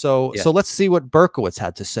 So Yeah. let's see what Berkowitz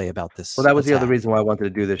had to say about this. Well, that was the other attack. reason why I wanted to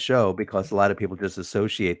do this show, because a lot of people just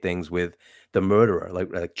associate things with the murderer,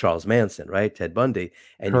 like Charles Manson, right? Ted Bundy,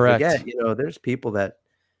 and you Correct. forget, there's people that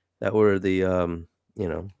were the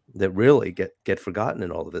that really get forgotten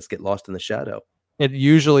in all of this, get lost in the shadow. It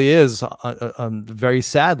usually is, very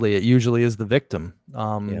sadly, it usually is the victim.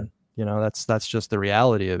 Yeah. You know, that's just the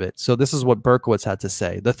reality of it. So this is what Berkowitz had to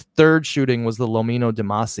say. The third shooting was the Lomino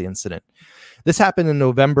Damasi incident. This happened in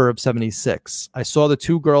November of '76. I saw the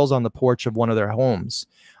two girls on the porch of one of their homes.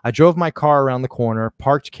 I drove my car around the corner,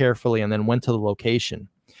 parked carefully, and then went to the location.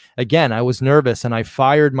 Again, I was nervous, and I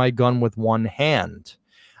fired my gun with one hand.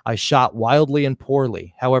 I shot wildly and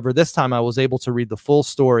poorly. However, this time I was able to read the full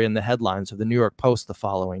story in the headlines of the New York Post the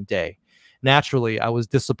following day. Naturally, I was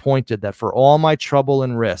disappointed that for all my trouble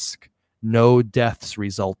and risk, no deaths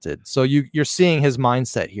resulted. So you're seeing his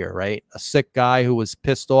mindset here, right? A sick guy who was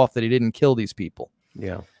pissed off that he didn't kill these people.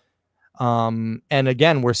 Yeah. And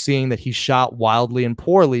again, we're seeing that he shot wildly and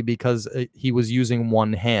poorly because he was using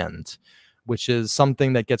one hand, which is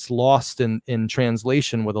something that gets lost in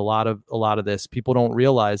translation with a lot of this. People don't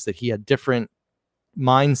realize that he had different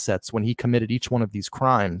mindsets when he committed each one of these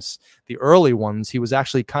crimes. The early ones, he was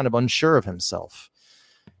actually kind of unsure of himself.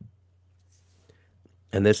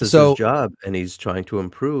 And this is his job, and he's trying to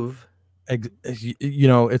improve. You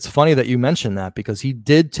know, it's funny that you mentioned that, because he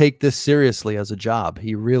did take this seriously as a job.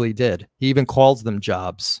 He really did. He even calls them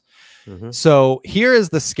jobs. So here is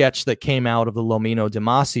the sketch that came out of the Lomino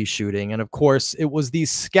Damasi shooting. And of course, it was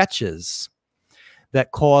these sketches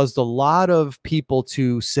that caused a lot of people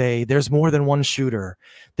to say, there's more than one shooter.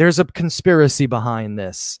 There's a conspiracy behind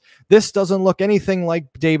this. This doesn't look anything like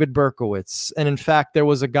David Berkowitz. And in fact, there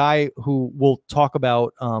was a guy who we'll talk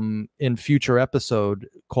about in future episode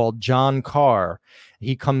called John Carr.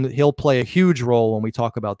 He'll play a huge role when we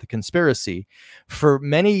talk about the conspiracy. For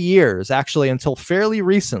many years, actually, until fairly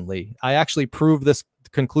recently, I actually proved this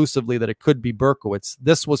conclusively that it could be Berkowitz.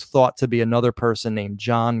 This was thought to be another person named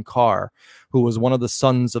John Carr, who was one of the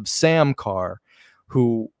sons of Sam Carr,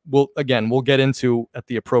 who we'll get into at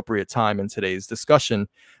the appropriate time in today's discussion.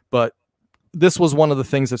 But this was one of the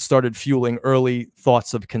things that started fueling early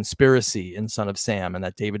thoughts of conspiracy in Son of Sam, and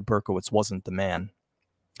that David Berkowitz wasn't the man.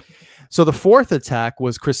 So the fourth attack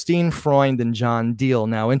was Christine Freund and John Deal.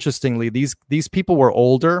 Now, interestingly, these people were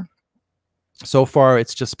older. So far,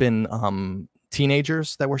 it's just been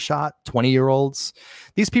teenagers that were shot, 20-year-olds.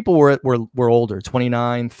 These people were older,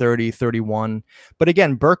 29, 30, 31. But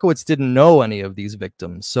again, Berkowitz didn't know any of these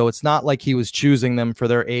victims. So it's not like he was choosing them for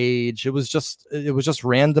their age. It was just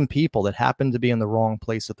random people that happened to be in the wrong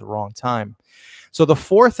place at the wrong time. So the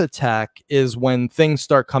fourth attack is when things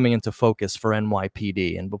start coming into focus for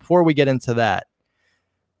NYPD. And before we get into that,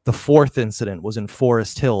 The fourth incident was in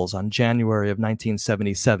Forest Hills on January of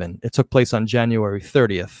 1977. It took place on January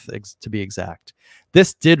 30th, to be exact.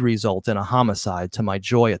 This did result in a homicide, to my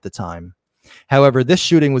joy at the time. However, this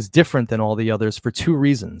shooting was different than all the others for two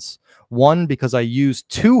reasons. One, because I used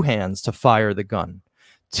two hands to fire the gun.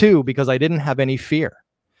 Two, because I didn't have any fear.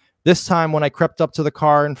 This time, when I crept up to the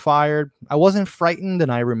car and fired, I wasn't frightened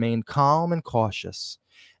and I remained calm and cautious.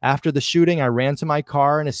 After the shooting, I ran to my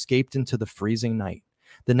car and escaped into the freezing night.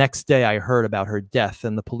 The next day, I heard about her death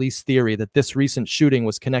and the police theory that this recent shooting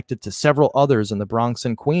was connected to several others in the Bronx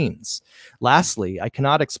and Queens. Lastly, I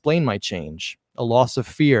cannot explain my change, a loss of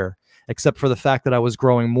fear, except for the fact that I was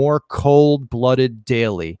growing more cold-blooded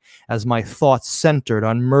daily as my thoughts centered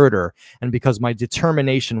on murder and because my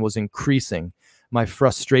determination was increasing. My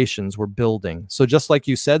frustrations were building. So just like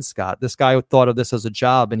you said, Scott, this guy thought of this as a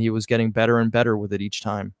job and he was getting better and better with it each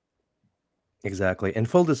time. Exactly. And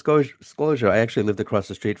full disclosure, I actually lived across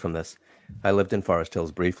the street from this. I lived in Forest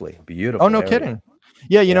Hills briefly. Oh, Beautiful no area. kidding.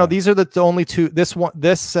 Yeah, you know, Yeah. these are the only two.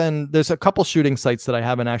 This, and there's a couple shooting sites that I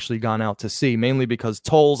haven't actually gone out to see, mainly because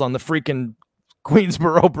tolls on the freaking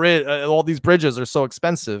Queensboro Bridge, all these bridges are so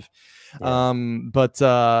expensive. Yeah. But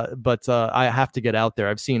I have to get out there.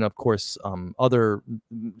 I've seen, of course, other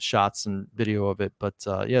shots and video of it, but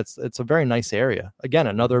yeah, it's a very nice area. Again,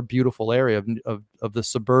 another beautiful area of the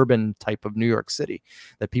suburban type of New York City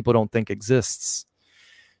that people don't think exists.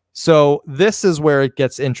 So this is where it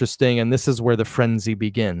gets interesting, and this is where the frenzy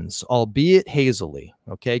begins, albeit hazily,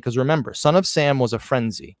 okay? Because remember, Son of Sam was a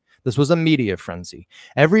frenzy. This was a media frenzy.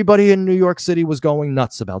 Everybody in New York City was going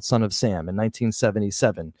nuts about Son of Sam in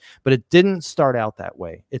 1977, but it didn't start out that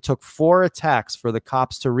way. It took 4 attacks for the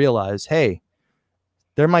cops to realize, hey,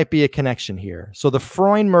 there might be a connection here. So the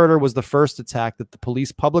Freund murder was the first attack that the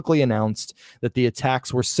police publicly announced that the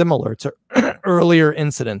attacks were similar to earlier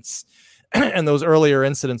incidents. And those earlier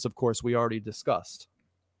incidents, of course, we already discussed.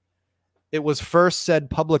 It was first said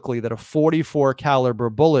publicly that a .44 caliber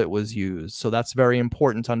bullet was used, so that's very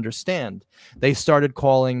important to understand. They started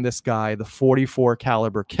calling this guy the .44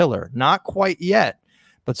 caliber killer. Not quite yet,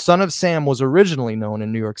 but Son of Sam was originally known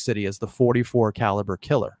in New York City as the .44 caliber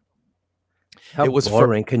killer. How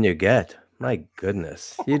boring can you get? My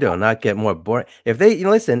goodness, you do not get more boring. If they,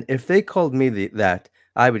 listen, if they called me that,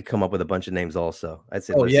 I would come up with a bunch of names also. I'd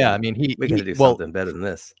say, oh listen, yeah, I mean we got to do well, something better than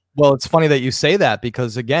this. Well, it's funny that you say that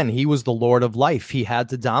because again, he was the Lord of Life. He had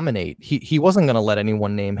to dominate. He wasn't going to let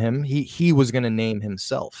anyone name him. He was going to name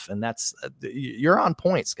himself, and that's you're on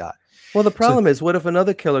point, Scott. Well, the problem is, what if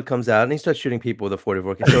another killer comes out and he starts shooting people with a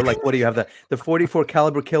 .44? So, like, what do you have? The .44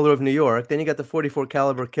 caliber killer of New York, then you got the .44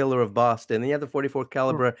 caliber killer of Boston, then you have the .44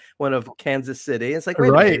 caliber one of Kansas City. It's like, wait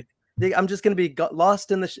a minute. I'm just going to be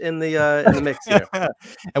lost in the mix here.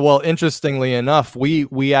 And well, interestingly enough,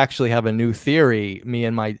 we actually have a new theory, me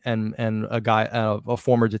and my and a guy, a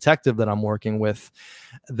former detective that I'm working with,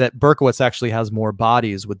 that Berkowitz actually has more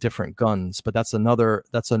bodies with different guns. But that's another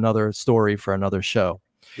story for another show.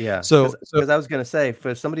 Yeah. So because I was going to say,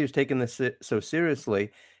 for somebody who's taking this so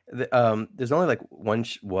seriously, there's only like one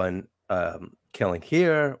killing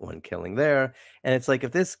here, one killing there. And it's like,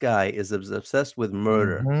 if this guy is as obsessed with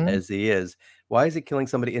murder as he is, why is he killing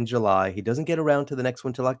somebody in July? He doesn't get around to the next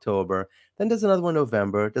one till October, then does another one in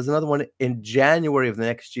November, does another one in January of the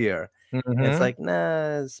next year. And it's like,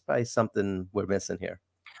 nah, it's probably something we're missing here.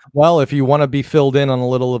 Well, if you want to be filled in on a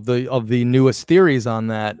little of the newest theories on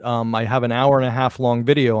that, I have an 1.5 hour long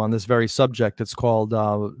video on this very subject. It's called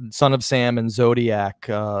Son of Sam and Zodiac,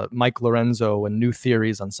 Mike Lorenzo and New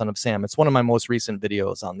Theories on Son of Sam. It's one of my most recent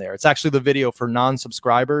videos on there. It's actually the video for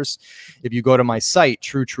non-subscribers. If you go to my site,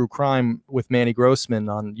 True Crime with Manny Grossman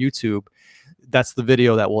on YouTube, that's the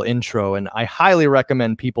video that will intro. And I highly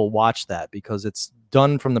recommend people watch that because it's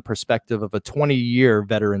done from the perspective of a 20-year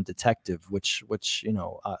veteran detective, which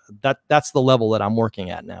that's the level that I'm working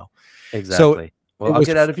at now. Exactly. So well, I'll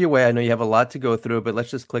get out of your way. I know you have a lot to go through, but let's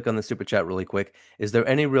just click on the super chat really quick. Is there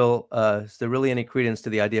really any credence to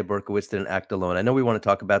the idea Berkowitz didn't act alone? I know we want to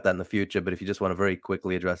talk about that in the future, but if you just want to very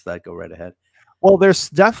quickly address that, go right ahead. Well, there's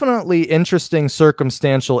definitely interesting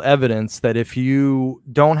circumstantial evidence that if you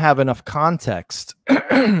don't have enough context,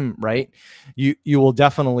 right, you will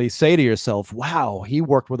definitely say to yourself, wow, he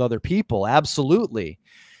worked with other people. Absolutely.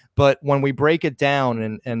 But when we break it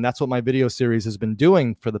down, and that's what my video series has been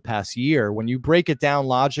doing for the past year, when you break it down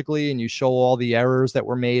logically and you show all the errors that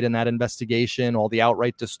were made in that investigation, all the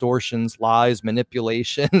outright distortions, lies,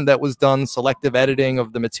 manipulation that was done, selective editing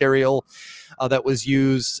of the material that was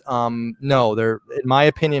used, no, in my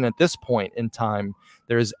opinion, at this point in time,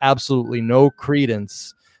 there is absolutely no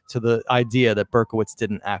credence to the idea that Berkowitz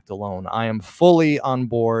didn't act alone. I am fully on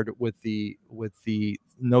board with the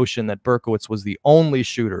notion that Berkowitz was the only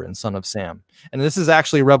shooter in Son of Sam. And this is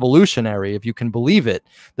actually revolutionary, if you can believe it,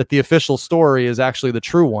 that the official story is actually the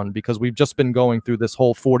true one, because we've just been going through this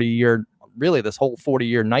whole 40-year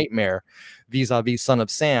nightmare vis-a-vis Son of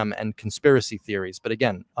Sam and conspiracy theories. But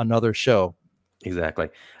again, another show. Exactly.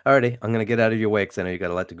 Alrighty, I'm gonna get out of your way because I know you got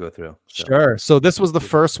a lot to go through. So. Sure. So this was the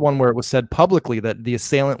first one where it was said publicly that the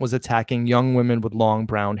assailant was attacking young women with long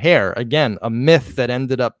brown hair. Again, a myth that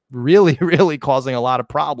ended up really, really causing a lot of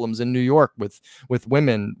problems in New York with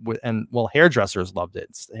women, and well, hairdressers loved it,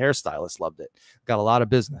 hairstylists loved it, got a lot of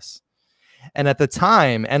business. And at the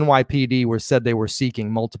time, NYPD said they were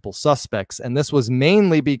seeking multiple suspects. And this was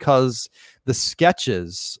mainly because the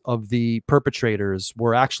sketches of the perpetrators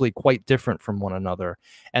were actually quite different from one another.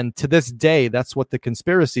 And to this day, that's what the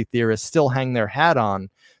conspiracy theorists still hang their hat on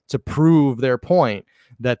to prove their point,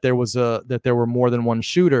 that there were more than one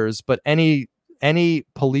shooters. But any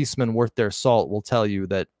policeman worth their salt will tell you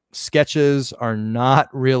that sketches are not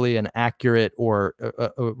really an accurate or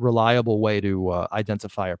a reliable way to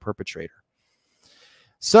identify a perpetrator.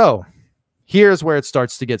 So here's where it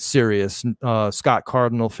starts to get serious, Scott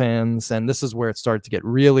Cardinal fans, and this is where it started to get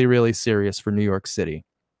really, really serious for New York City.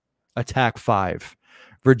 Attack 5,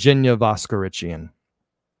 Virginia Voskerichian.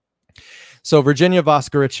 So Virginia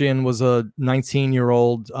Voskerichian was a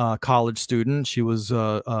 19-year-old college student. She was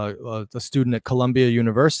a student at Columbia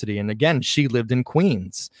University, and again, she lived in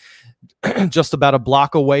Queens, just about a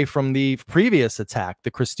block away from the previous attack, the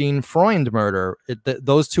Christine Freund murder.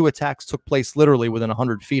 Those two attacks took place literally within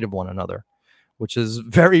 100 feet of one another, which is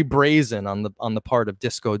very brazen on the part of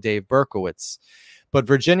Disco Dave Berkowitz. But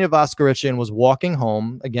Virginia Voskerichian was walking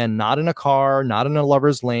home, again, not in a car, not in a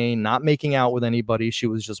lover's lane, not making out with anybody. She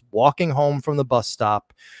was just walking home from the bus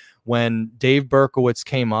stop when Dave Berkowitz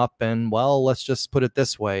came up and, well, let's just put it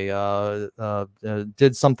this way,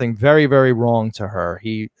 did something very, very wrong to her.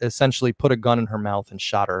 He essentially put a gun in her mouth and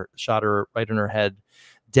shot her right in her head,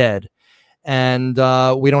 dead. And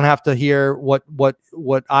we don't have to hear what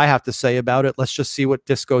I have to say about it. Let's just see what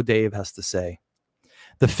Disco Dave has to say.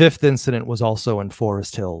 The fifth incident was also in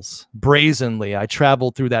Forest Hills. Brazenly, I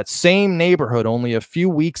traveled through that same neighborhood only a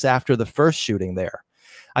few weeks after the first shooting there.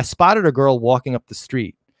 I spotted a girl walking up the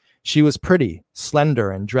street. She was pretty,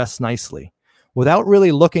 slender, and dressed nicely. Without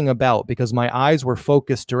really looking about, because my eyes were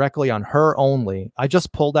focused directly on her only, I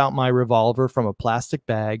just pulled out my revolver from a plastic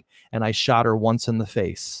bag and I shot her once in the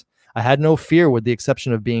face. I had no fear with the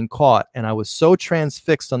exception of being caught, and I was so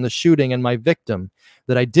transfixed on the shooting and my victim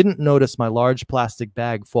that I didn't notice my large plastic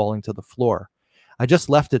bag falling to the floor. I just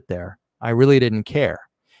left it there. I really didn't care.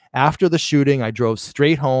 After the shooting, I drove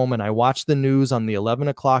straight home and I watched the news on the 11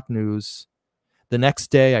 o'clock news. The next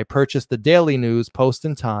day, I purchased the Daily News, Post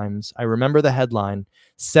and Times. I remember the headline,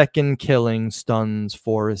 "Second Killing Stuns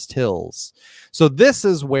Forest Hills." So this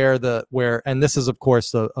is and this is, of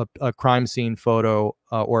course, a crime scene photo,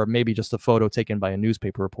 or maybe just a photo taken by a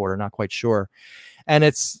newspaper reporter, not quite sure. And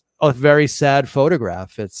it's a very sad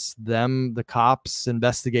photograph. It's them, the cops,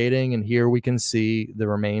 investigating, and here we can see the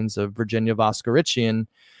remains of Virginia Voskerichian,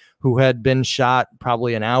 who had been shot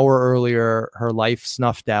probably an hour earlier, her life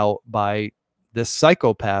snuffed out by this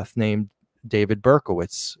psychopath named David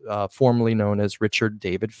Berkowitz, formerly known as Richard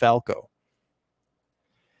David Falco.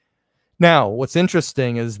 Now, what's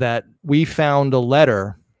interesting is that we found a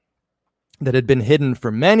letter that had been hidden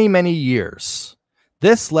for many, many years.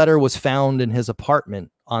 This letter was found in his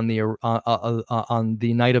apartment on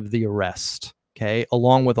the night of the arrest, okay,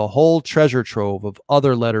 along with a whole treasure trove of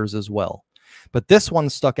other letters as well. But this one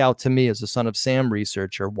stuck out to me as a Son of Sam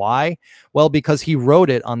researcher. Why? Well, because he wrote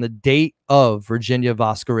it on the date of Virginia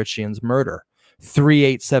Voskerichian's murder,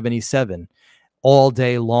 3/8/77. All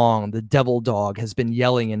day long, the devil dog has been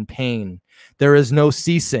yelling in pain. There is no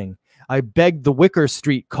ceasing. I begged the Wicker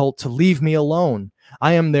Street cult to leave me alone.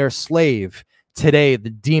 I am their slave. Today, the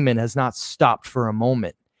demon has not stopped for a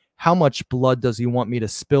moment. How much blood does he want me to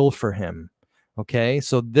spill for him? Okay,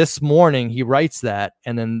 so this morning he writes that,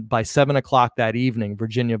 and then by 7 o'clock that evening,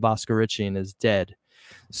 Virginia Voskerichian is dead.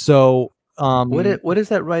 So what is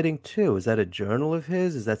that writing to? Is that a journal of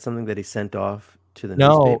his? Is that something that he sent off to the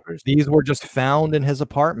no, newspapers? these were just found in his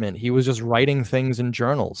apartment. He was just writing things in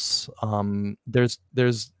journals. There's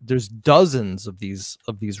dozens of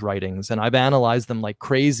these writings, and I've analyzed them like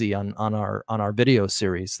crazy on our video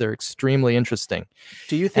series. They're extremely interesting.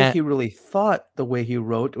 Do you think he really thought the way he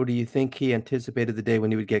wrote, or do you think he anticipated the day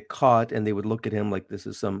when he would get caught and they would look at him like this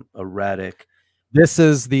is some erratic? This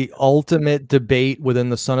is the ultimate debate within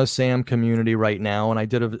the Son of Sam community right now, and I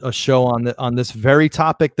did a show on this very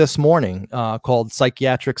topic this morning called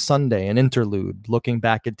Psychiatric Sunday, an interlude, looking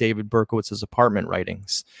back at David Berkowitz's apartment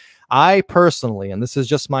writings. I personally, and this is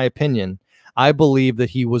just my opinion, I believe that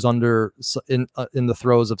he was in the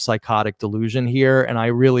throes of psychotic delusion here, and I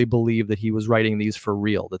really believe that he was writing these for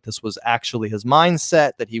real, that this was actually his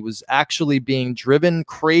mindset, that he was actually being driven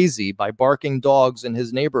crazy by barking dogs in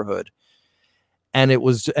his neighborhood. And it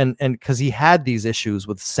was, and because he had these issues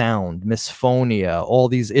with sound, misphonia, all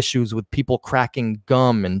these issues with people cracking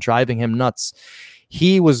gum and driving him nuts.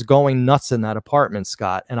 He was going nuts in that apartment,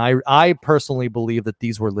 Scott. And I personally believe that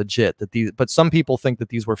these were legit, that these, but some people think that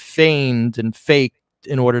these were feigned and faked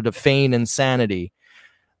in order to feign insanity.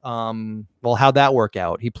 Well, how'd that work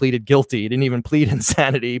out? He pleaded guilty. He didn't even plead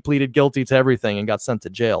insanity. He pleaded guilty to everything and got sent to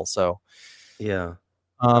jail. So, Yeah.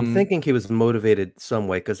 I'm um, thinking he was motivated some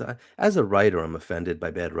way because as a writer, I'm offended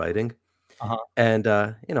by bad writing. uh-huh. And,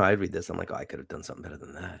 I read this, I'm like, "Oh, I could have done something better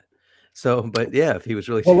than that." So, but yeah, if he was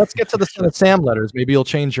really Well, let's get to the Son actually of Sam letters. Maybe you'll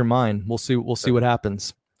change your mind. We'll see. We'll see what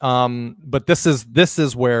happens. But this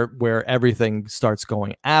is where everything starts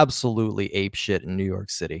going absolutely ape shit in New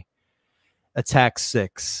York City. Attack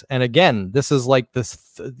 6, and again, this is like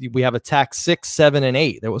this. We have attack 6, 7, and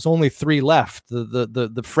 8. There was only 3 left.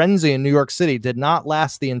 The frenzy in New York City did not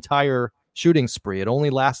last the entire shooting spree. It only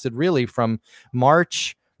lasted really from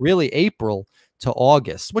March, really April to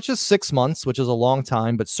August, which is 6 months, which is a long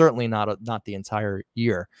time, but certainly not the entire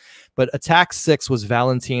year. But attack 6 was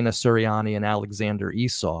Valentina Suriani and Alexander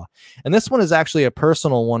Esau. And this one is actually a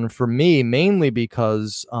personal one for me, mainly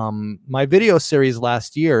because my video series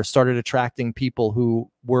last year started attracting people who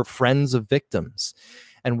were friends of victims.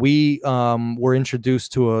 And we were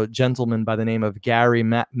introduced to a gentleman by the name of Gary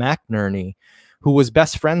McNerney, who was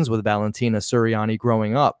best friends with Valentina Suriani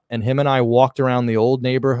growing up. And him and I walked around the old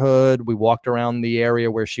neighborhood. We walked around the area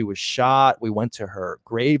where she was shot. We went to her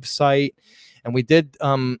grave site. And we did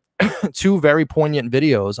 2 very poignant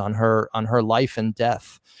videos on her life and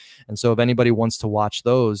death. And so if anybody wants to watch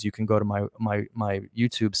those, you can go to my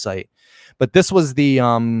YouTube site. But this was the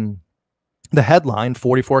headline,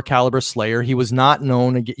 44 caliber slayer. He was not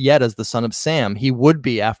known yet as the Son of Sam. He would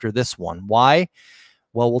be after this one. Why?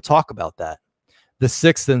 Well, we'll talk about that. The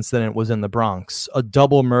 6th incident was in the Bronx, a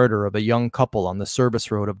double murder of a young couple on the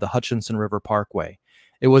service road of the Hutchinson River Parkway.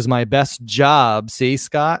 It was my best job. See,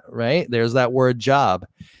 Scott, right? There's that word job.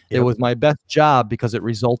 It Yep. was my best job because it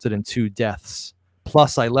resulted in 2 deaths.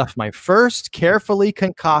 Plus, I left my first carefully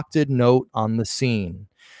concocted note on the scene.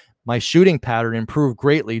 My shooting pattern improved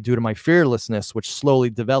greatly due to my fearlessness, which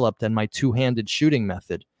slowly developed, and my 2-handed shooting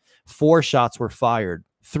method. 4 shots were fired.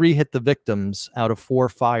 3 hit the victims out of 4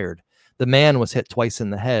 fired. The man was hit twice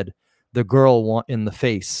in the head. The girl once in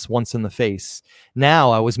the face.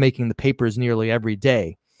 Now I was making the papers nearly every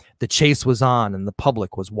day. The chase was on and the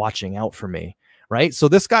public was watching out for me, right? So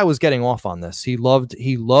this guy was getting off on this. He loved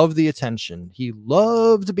the attention. He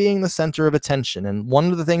loved being the center of attention. And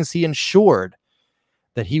one of the things he ensured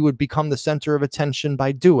that he would become the center of attention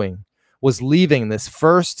by doing was leaving this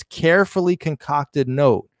first carefully concocted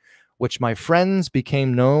note, which my friends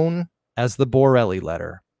became known as the Borelli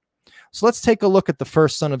letter. So let's take a look at the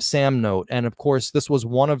first Son of Sam note. And of course, this was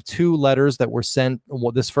one of 2 letters that were sent.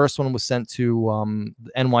 Well, this first one was sent to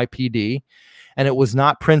the NYPD, and it was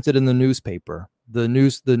not printed in the newspaper. The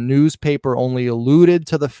newspaper only alluded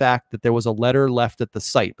to the fact that there was a letter left at the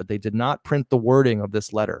site, but they did not print the wording of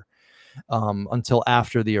this letter until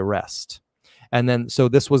after the arrest. And then, so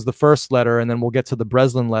this was the first letter, and then we'll get to the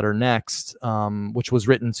Breslin letter next, which was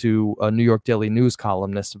written to a New York Daily News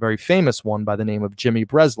columnist, a very famous one by the name of Jimmy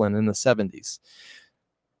Breslin in the 70s.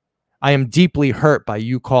 I am deeply hurt by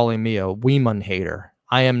you calling me a Weeman hater.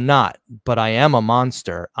 I am not, but I am a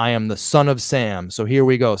monster. I am the Son of Sam. So here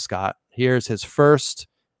we go, Scott. Here's his first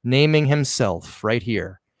naming himself right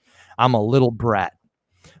here. I'm a little brat.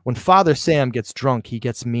 When Father Sam gets drunk, he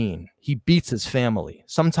gets mean. He beats his family.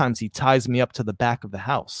 Sometimes he ties me up to the back of the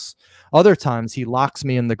house. Other times he locks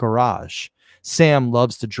me in the garage. Sam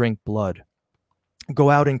loves to drink blood. Go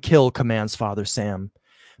out and kill, commands Father Sam.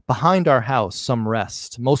 Behind our house, some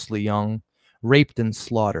rest, mostly young, raped and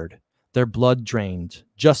slaughtered. Their blood drained,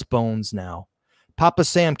 just bones now. Papa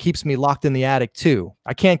Sam keeps me locked in the attic too.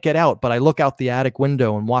 I can't get out, but I look out the attic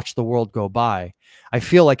window and watch the world go by. I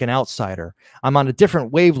feel like an outsider. I'm on a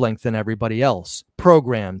different wavelength than everybody else.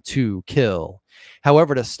 Programmed to kill.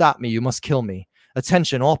 However, to stop me, you must kill me.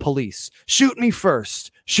 Attention, all police. Shoot me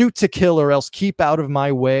first. Shoot to kill, or else keep out of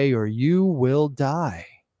my way, or you will die.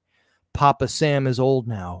 Papa Sam is old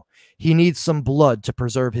now. He needs some blood to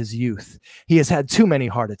preserve his youth. He has had too many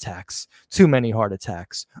heart attacks. Too many heart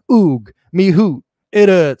attacks. Oog, me hoot, it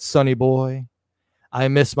hurts, sonny boy. I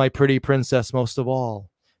miss my pretty princess most of all.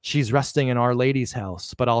 She's resting in Our Lady's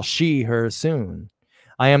house, but I'll she her soon.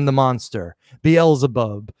 I am the monster,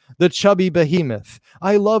 Beelzebub, the chubby behemoth.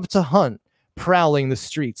 I love to hunt, prowling the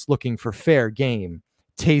streets looking for fair game,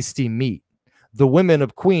 tasty meat. The women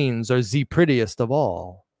of Queens are the prettiest of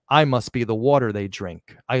all. I must be the water they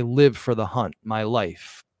drink. I live for the hunt, my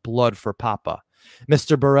life, blood for Papa.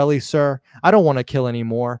 Mr. Borelli, sir, I don't want to kill any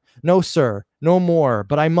more. No, sir, no more,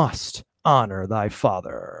 but I must honor thy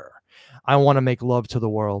father. I want to make love to the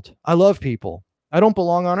world. I love people. I don't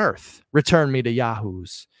belong on earth. Return me to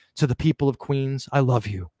Yahoos. To the people of Queens, I love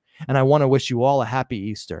you. And I want to wish you all a happy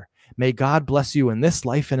Easter. May God bless you in this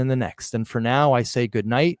life and in the next. And for now, I say good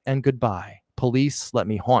night and goodbye. Police, let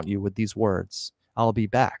me haunt you with these words. I'll be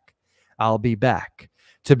back. I'll be back.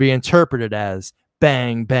 To be interpreted as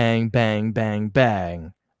bang, bang, bang, bang,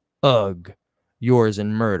 bang. Ugh. Yours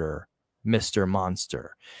in murder, Mr.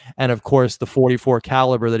 Monster. And of course, the 44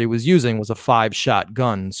 caliber that he was using was a 5-shot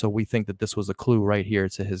gun. So we think that this was a clue right here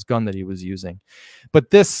to his gun that he was using.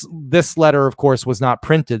 But this letter, of course, was not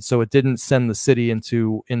printed, so it didn't send the city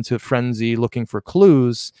into frenzy looking for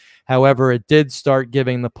clues. However, it did start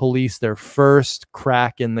giving the police their first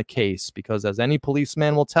crack in the case, because as any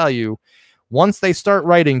policeman will tell you, once they start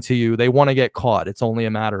writing to you, they want to get caught. It's only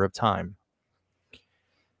a matter of time.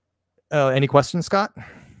 Any questions, Scott?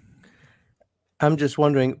 I'm just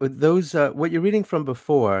wondering, those what you're reading from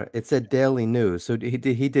before, it said Daily News. So he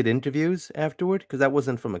did interviews afterward? Because that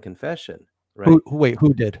wasn't from a confession, right? Wait,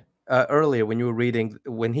 who did? Earlier when you were reading,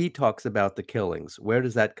 when he talks about the killings, where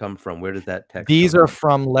does that come from? Where does that text These come are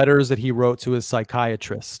from? from letters that he wrote to his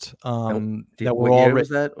psychiatrist that were What all year was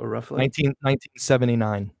written that, or roughly?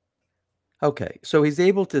 1979. Okay, so he's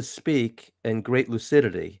able to speak in great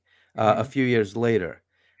lucidity a Mhm. few years later,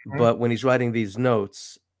 Mhm. but when he's writing these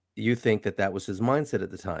notes, you think that that was his mindset at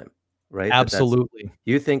the time, right? Absolutely.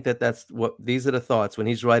 You think that that's what these are the thoughts when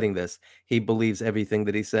he's writing this. He believes everything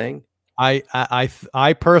that he's saying.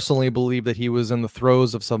 I personally believe that he was in the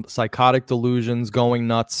throes of some psychotic delusions, going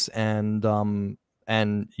nuts, and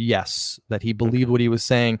yes, that he believed Okay. what he was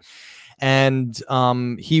saying. And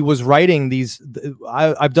he was writing these.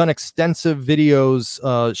 I've done extensive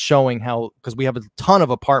videos showing how, because we have a ton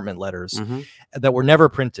of apartment letters Mm-hmm. that were never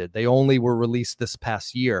printed. They only were released this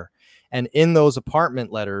past year. And in those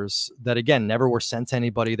apartment letters that, again, never were sent to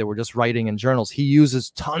anybody, they were just writing in journals, he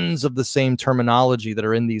uses tons of the same terminology that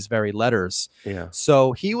are in these very letters. Yeah.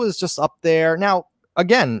 So he was just up there. Now,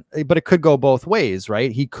 again, but it could go both ways,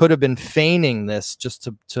 right? He could have been feigning this just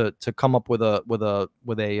to come up with a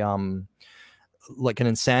like an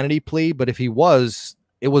insanity plea. But if he was,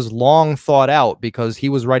 it was long thought out, because he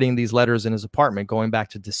was writing these letters in his apartment going back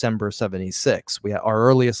to December 76. We have, our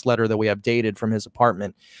earliest letter that we have dated from his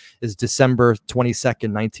apartment is December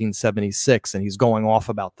 22nd, 1976. And he's going off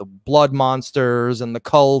about the blood monsters and the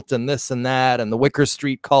cult and this and that and the Wicker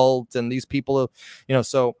Street cult and these people,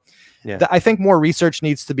 so Yeah. I think more research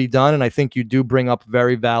needs to be done, and I think you do bring up a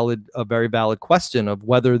very valid question of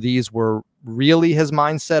whether these were really his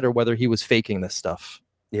mindset or whether he was faking this stuff.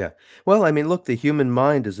 Yeah. Well, I mean, look, the human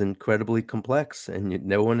mind is incredibly complex, and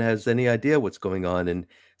no one has any idea what's going on in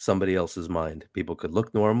somebody else's mind. People could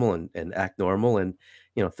look normal and act normal, and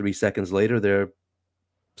 3 seconds later, they're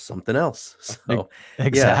something else. E- So, yeah,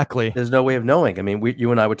 Exactly. there's no way of knowing. I mean,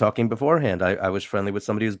 you and I were talking beforehand. I was friendly with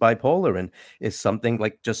somebody who's bipolar, and is something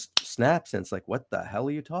like just snaps, and it's like, what the hell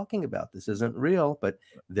are you talking about? This isn't real, but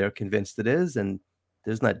they're convinced it is, and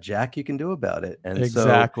there's not jack you can do about it. And so,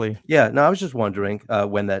 Exactly. yeah, no, I was just wondering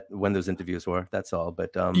when those interviews were. That's all. But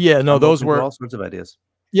Yeah, no, I'm those open to were all sorts of ideas.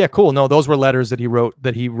 yeah, cool. No, those were letters that he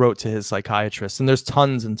wrote to his psychiatrist, and there's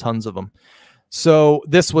tons and tons of them. So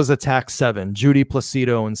this was attack 7, Judy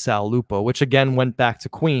Placido and Sal Lupo, which again went back to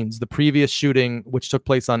Queens. The previous shooting, which took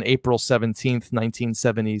place on April 17th,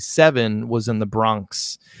 1977, was in the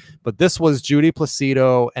Bronx. But this was Judy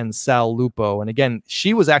Placido and Sal Lupo. And again,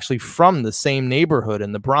 she was actually from the same neighborhood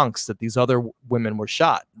in the Bronx that these other women were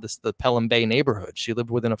shot, the Pelham Bay neighborhood. She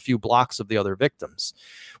lived within a few blocks of the other victims,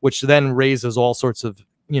 which then raises all sorts of,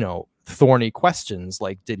 thorny questions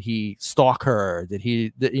like, did he stalk her?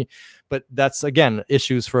 But that's, again,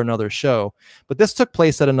 issues for another show. But this took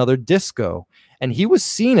place at another disco, and he was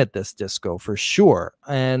seen at this disco for sure.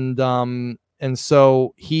 And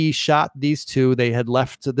so he shot these two. They had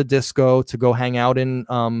left the disco to go hang out in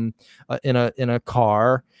a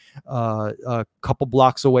car a couple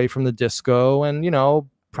blocks away from the disco, and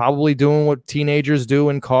probably doing what teenagers do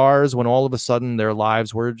in cars, when all of a sudden their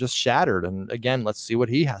lives were just shattered. And again, let's see what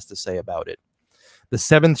he has to say about it. The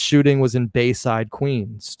 7th shooting was in Bayside,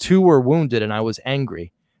 Queens. 2 were wounded, and I was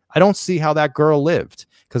angry. I don't see how that girl lived.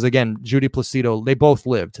 Because again, Judy Placido, they both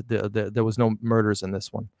lived. There was no murders in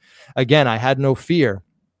this one. Again, I had no fear.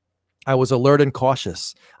 I was alert and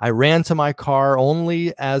cautious. I ran to my car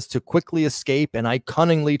only as to quickly escape, and I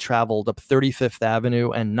cunningly traveled up 35th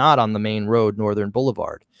Avenue and not on the main road, Northern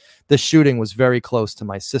Boulevard. The shooting was very close to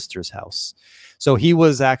my sister's house. So he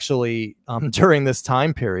was actually, during this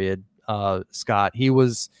time period, Scott,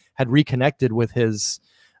 had reconnected with his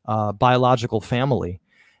biological family,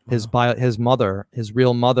 his mother, his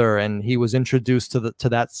real mother, and he was introduced to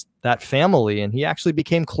that family, and he actually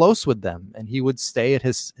became close with them. And he would stay at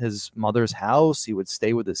his mother's house. He would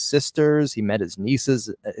stay with his sisters. He met his nieces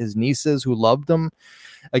who loved him.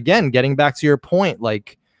 Again, getting back to your point,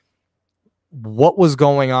 like, what was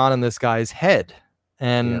going on in this guy's head?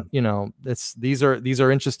 And these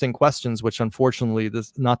are interesting questions, which unfortunately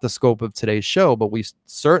this not the scope of today's show, but we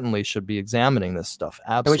certainly should be examining this stuff.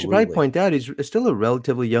 And we should probably Absolutely. point out he's still a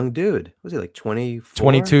relatively young dude. Was he like 24?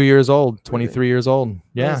 22 years old, 23 years old.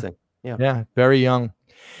 Yeah. Amazing. Yeah. Yeah. Very young.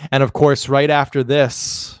 And of course, right after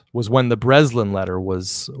this was when the Breslin letter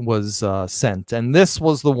was sent. And this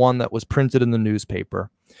was the one that was printed in the newspaper.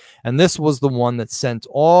 And this was the one that sent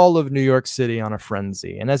all of New York City on a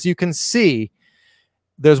frenzy. And as you can see,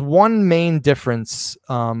 there's one main difference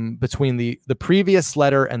between the previous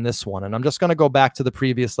letter and this one. And I'm just going to go back to the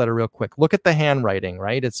previous letter real quick. Look at the handwriting,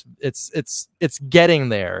 right? It's getting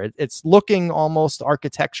there. It's looking almost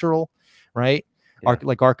architectural, right? Yeah.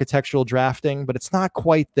 Like architectural drafting, but it's not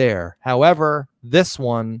quite there. However, this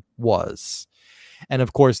one was. And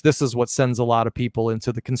of course, this is what sends a lot of people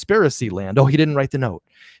into the conspiracy land. Oh, he didn't write the note.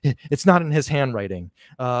 It's not in his handwriting.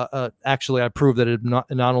 Actually, I proved that it not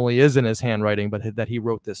only is in his handwriting, but that he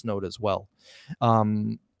wrote this note as well.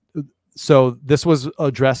 So this was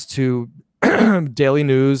addressed to Daily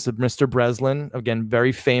News of Mr. Breslin, again,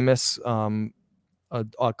 very famous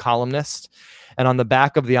a columnist. And on the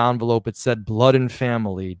back of the envelope, it said, "Blood and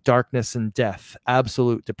family, darkness and death,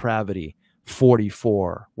 absolute depravity.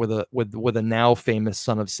 44 with a now famous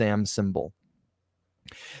Son of Sam symbol."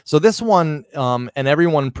 So this one, and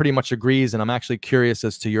everyone pretty much agrees, and I'm actually curious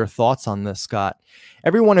as to your thoughts on this, Scott.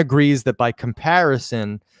 Everyone agrees that by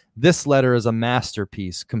comparison, this letter is a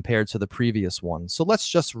masterpiece compared to the previous one. So let's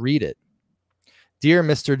just read it. Dear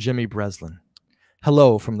Mr. Jimmy Breslin,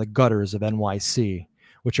 hello from the gutters of NYC,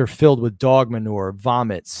 which are filled with dog manure,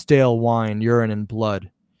 vomit, stale wine, urine, and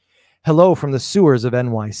blood. Hello from the sewers of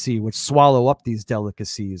NYC, which swallow up these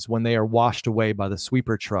delicacies when they are washed away by the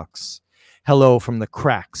sweeper trucks. Hello from the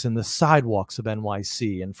cracks in the sidewalks of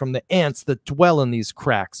NYC, and from the ants that dwell in these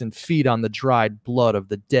cracks and feed on the dried blood of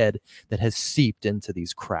the dead that has seeped into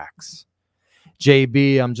these cracks.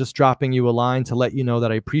 JB, I'm just dropping you a line to let you know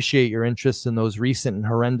that I appreciate your interest in those recent and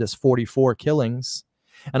horrendous 44 killings.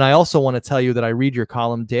 And I also want to tell you that I read your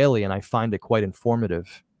column daily, and I find it quite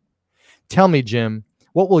informative. Tell me, Jim,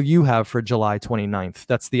 what will you have for July 29th?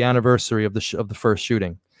 That's the anniversary of the first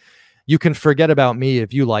shooting. You can forget about me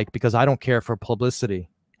if you like, because I don't care for publicity.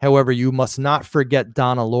 However, you must not forget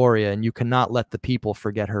Donna Loria, and you cannot let the people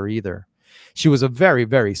forget her either. She was a very,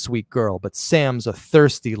 very sweet girl, but Sam's a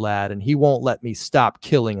thirsty lad, and he won't let me stop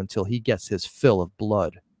killing until he gets his fill of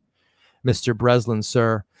blood. Mr. Breslin,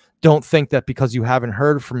 sir, don't think that because you haven't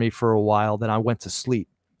heard from me for a while that I went to sleep.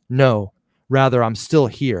 No, rather I'm still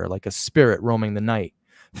here like a spirit roaming the night.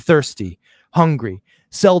 Thirsty, hungry,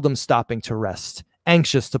 seldom stopping to rest,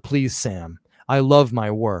 anxious to please Sam. I love my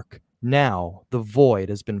work. Now the void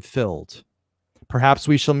has been filled. Perhaps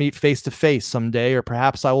we shall meet face to face someday, or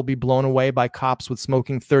perhaps I will be blown away by cops with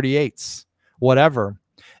smoking 38s. Whatever.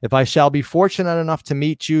 If I shall be fortunate enough to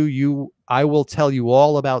meet you, I will tell you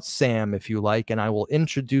all about Sam if you like, and I will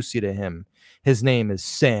introduce you to him. His name is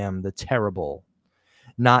Sam the Terrible.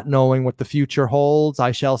 Not knowing what the future holds,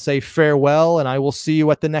 I shall say farewell, and I will see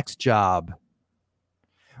you at the next job.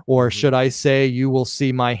 Or should I say, you will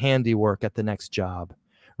see my handiwork at the next job.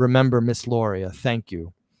 Remember, Miss Loria, thank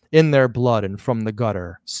you. In their blood and from the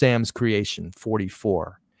gutter, Sam's creation,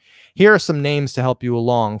 44. Here are some names to help you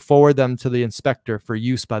along. Forward them to the inspector for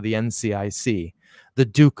use by the NCIC. The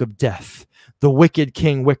Duke of Death, the Wicked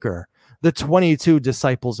King Wicker, the 22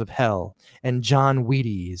 Disciples of Hell, and John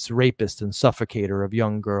Wheaties, rapist and suffocator of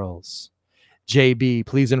young girls. JB,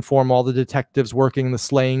 please inform all the detectives working the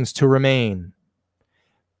slayings to remain.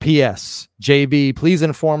 P.S. JB, please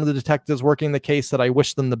inform the detectives working the case that I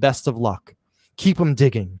wish them the best of luck. Keep them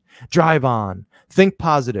digging. Drive on. Think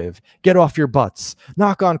positive. Get off your butts.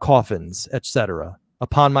 Knock on coffins, etc.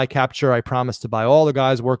 Upon my capture, I promise to buy all the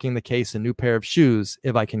guys working the case a new pair of shoes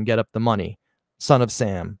if I can get up the money. Son of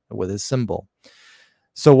Sam, with his symbol.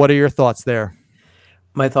 So what are your thoughts there?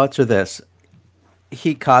 My thoughts are this.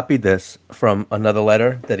 He copied this from another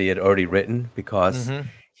letter that he had already written because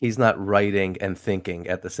he's not writing and thinking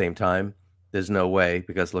at the same time. There's no way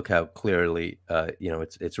because look how clearly,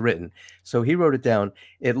 it's written. So he wrote it down.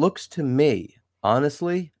 It looks to me,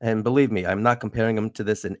 honestly, and believe me, I'm not comparing him to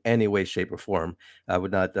this in any way, shape, or form. I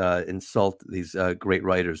would not insult these great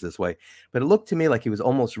writers this way, but it looked to me like he was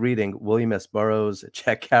almost reading William S. Burroughs,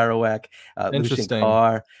 Jack Kerouac, Lucian Interesting.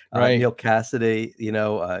 Carr, Right. Neil Cassidy,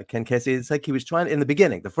 Ken Kesey. It's like he was trying in the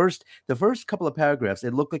beginning, the first couple of paragraphs.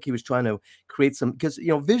 It looked like he was trying to create some because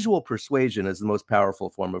visual persuasion is the most powerful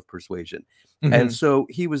form of persuasion. And Hmm. so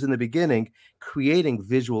he was in the beginning creating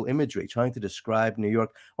visual imagery, trying to describe New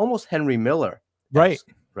York, almost Henry Miller Right.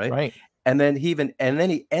 esque, right? Right. And then he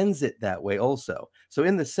ends it that way also. So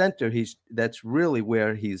in the center, that's really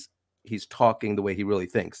where he's talking the way he really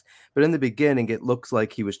thinks. But in the beginning, it looks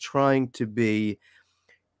like he was trying to be.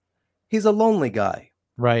 He's a lonely guy.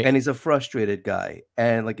 Right. And he's a frustrated guy.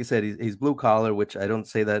 And like you said, he's blue collar, which I don't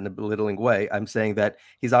say that in a belittling way. I'm saying that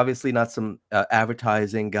he's obviously not some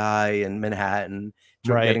advertising guy in Manhattan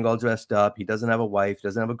Right. getting all dressed up. He doesn't have a wife,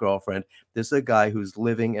 doesn't have a girlfriend. This is a guy who's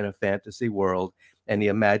living in a fantasy world and he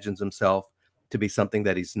imagines himself to be something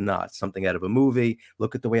that he's not, something out of a movie.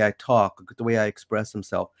 Look at the way I talk, look at the way I express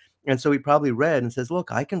himself. And so he probably read and says,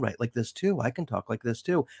 look, I can write like this too. I can talk like this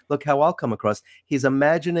too. Look how I'll come across. He's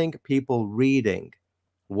imagining people reading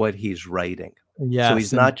what he's writing. So he's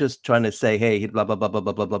Yes. And not just trying to say, hey, blah, blah, blah, blah,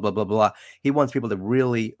 blah, blah, blah, blah, blah, blah. He wants people to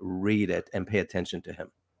really read it and pay attention to him.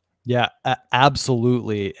 yeah,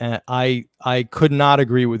 absolutely. And I could not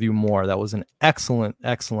agree with you more. That was an excellent,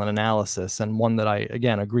 excellent analysis, and one that I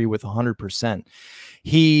again agree with 100%.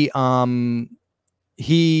 He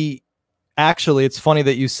actually, it's funny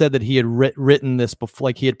that you said that he had written this before,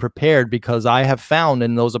 like he had prepared, because I have found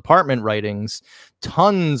in those apartment writings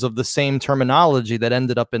tons of the same terminology that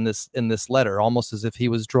ended up in this letter, almost as if he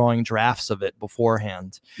was drawing drafts of it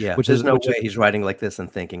beforehand, Yeah, which there's is no which way he's writing like this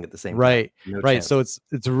and thinking at the same time. right, No right. So chance.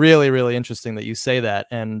 it's really, really interesting that you say that,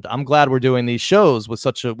 and I'm glad we're doing these shows with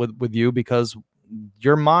with you, because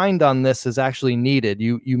your mind on this is actually needed.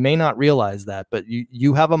 You may not realize that, but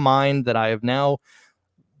you have a mind that I have now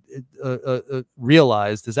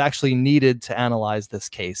realized is actually needed to analyze this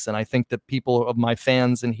case. And I think that people of my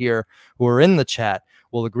fans in here who are in the chat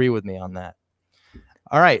will agree with me on that.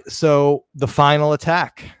 All right, so the final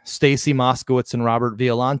attack, Stacy Moskowitz and Robert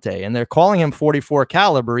Violante, and they're calling him 44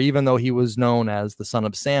 caliber, even though he was known as the Son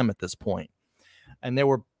of Sam at this point. And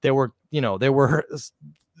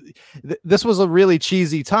this was a really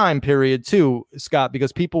cheesy time period too, Scott,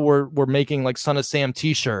 because people were making like Son of Sam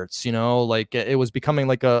t-shirts, like it was becoming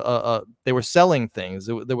like they were selling things.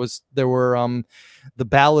 There were the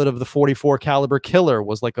Ballad of the 44 caliber killer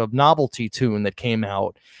was like a novelty tune that came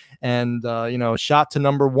out, and shot to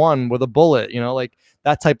number one with a bullet, like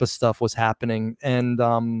that type of stuff was happening. And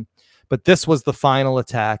but this was the final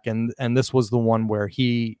attack, and this was the one where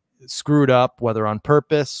he screwed up, whether on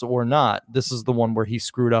purpose or not. This is the one where he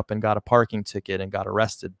screwed up and got a parking ticket and got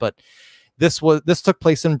arrested. But this took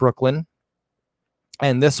place in Brooklyn,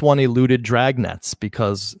 and this one eluded dragnets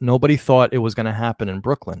because nobody thought it was going to happen in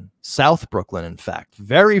Brooklyn, South Brooklyn, in fact,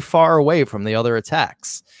 very far away from the other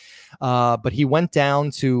attacks. But he went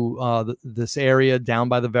down to this area down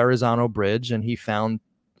by the Verrazano Bridge, and he found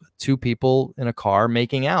two people in a car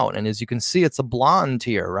making out. And as you can see, it's a blonde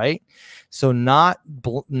here, right? So not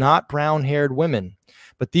brown-haired women.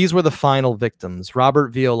 But these were the final victims,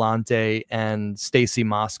 Robert Violante and Stacy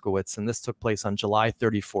Moskowitz. And this took place on July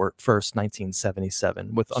 31st,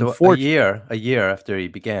 1977, with So a year after he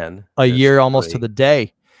began a this year almost to spree. the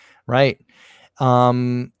day, right?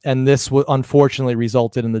 And this unfortunately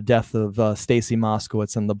resulted in the death of Stacy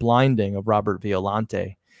Moskowitz and the blinding of Robert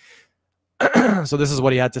Violante. So this is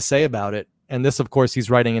what he had to say about it. And this, of course, he's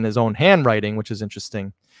writing in his own handwriting, which is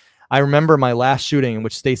interesting. I remember my last shooting in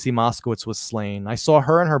which Stacy Moskowitz was slain. I saw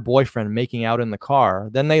her and her boyfriend making out in the car.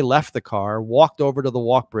 Then they left the car, walked over to the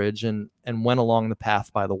walk bridge, and went along the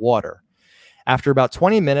path by the water. After about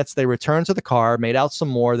 20 minutes, they returned to the car, made out some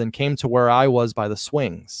more, then came to where I was by the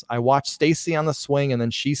swings. I watched Stacy on the swing, and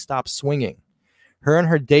then she stopped swinging. Her and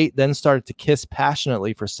her date then started to kiss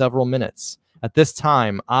passionately for several minutes. At this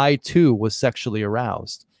time, I too was sexually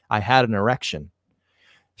aroused. I had an erection.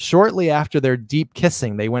 Shortly after their deep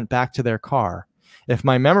kissing, they went back to their car. If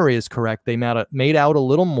my memory is correct, they made out a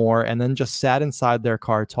little more and then just sat inside their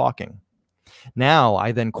car talking. Now,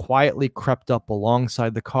 I then quietly crept up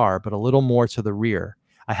alongside the car, but a little more to the rear.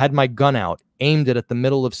 I had my gun out, aimed it at the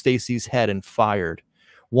middle of Stacy's head, and fired.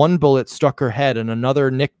 One bullet struck her head and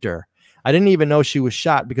another nicked her. I didn't even know she was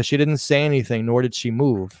shot because she didn't say anything, nor did she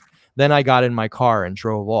move. Then I got in my car and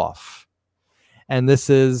drove off. And this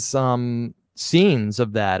is scenes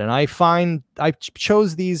of that. And I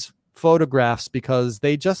chose these photographs because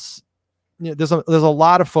they just there's a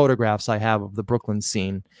lot of photographs I have of the Brooklyn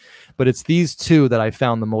scene, but it's these two that I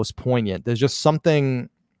found the most poignant. There's just something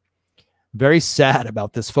very sad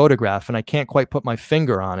about this photograph, and I can't quite put my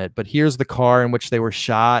finger on it. But here's the car in which they were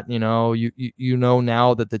shot. You know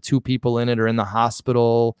now that the two people in it are in the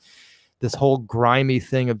hospital. This whole grimy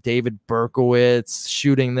thing of David Berkowitz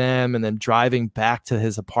shooting them and then driving back to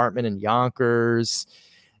his apartment in Yonkers.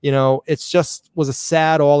 It's just was a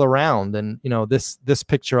sad all around. And this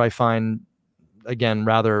picture I find, again,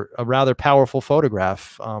 a rather powerful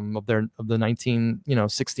photograph of the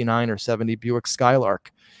 1969 or 70 Buick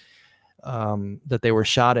Skylark that they were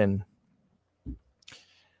shot in.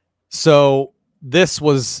 So this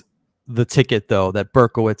was the ticket, though, that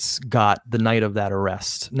Berkowitz got the night of that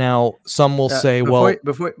arrest. Now, some will say, before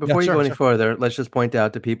you go any further, let's just point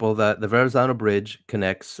out to people that the Verrazano Bridge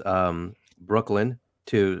connects Brooklyn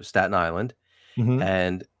to Staten Island. Mm-hmm.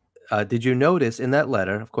 And did you notice in that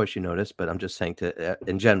letter, of course you noticed, but I'm just saying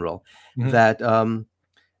in general, mm-hmm. that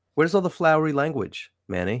where's all the flowery language,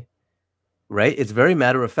 Manny? Right? It's very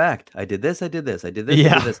matter of fact. I did this, I did this, I did this,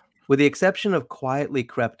 I did this. With the exception of quietly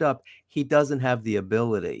crept up, he doesn't have the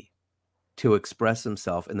ability to express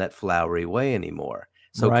himself in that flowery way anymore.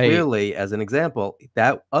 So clearly, as an example,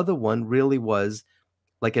 that other one really was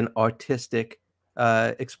like an artistic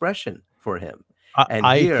expression for him.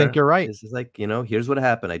 I think you're right. This is like, here's what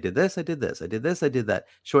happened. I did this, I did this, I did this, I did that.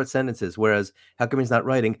 Short sentences. Whereas how come he's not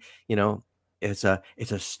writing, it's a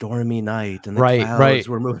stormy night and the clouds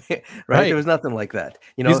were moving. Right? There was nothing like that.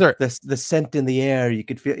 The scent in the air, you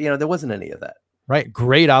could feel, there wasn't any of that. Right.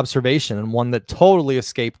 Great observation, and one that totally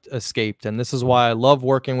escaped. And this is why I love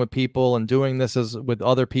working with people and doing this with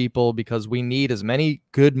other people, because we need as many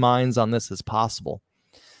good minds on this as possible.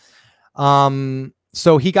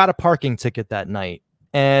 So he got a parking ticket that night.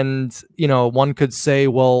 And, one could say,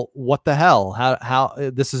 well, what the hell? How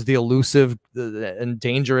this is the elusive and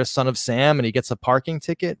dangerous son of Sam, and he gets a parking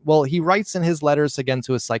ticket? Well, he writes in his letters again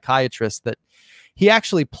to a psychiatrist that he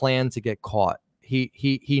actually planned to get caught.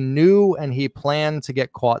 He knew and he planned to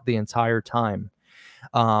get caught the entire time.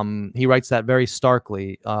 He writes that very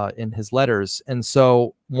starkly in his letters. And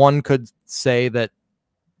so one could say that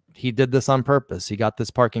he did this on purpose. He got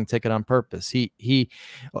this parking ticket on purpose. He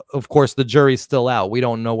of course, the jury's still out. We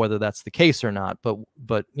don't know whether that's the case or not.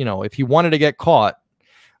 But if he wanted to get caught,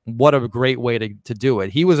 what a great way to do it.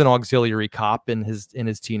 He was an auxiliary cop in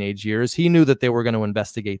his teenage years. He knew that they were going to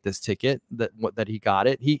investigate this ticket, that he got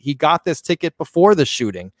it. He got this ticket before the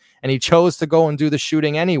shooting, and he chose to go and do the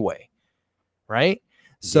shooting anyway. Right?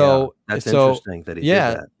 So that's interesting that he did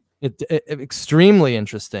that. Extremely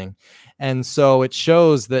interesting. And so it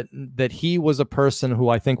shows that he was a person who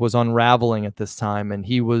I think was unraveling at this time, and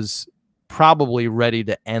he was probably ready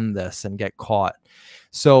to end this and get caught.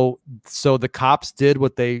 So the cops did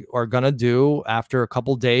what they are going to do. After a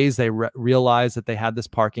couple days, they realized that they had this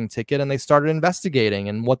parking ticket, and they started investigating.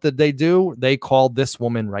 And what did they do? They called this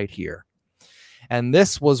woman right here. And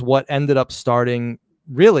this was what ended up starting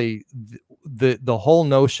really the whole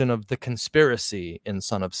notion of the conspiracy in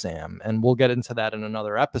Son of Sam. And we'll get into that in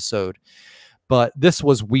another episode. But this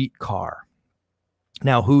was Wheat Carr.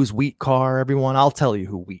 Now, who's Wheat Carr, everyone? I'll tell you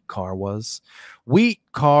who Wheat Carr was. Wheat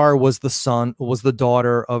Carr was the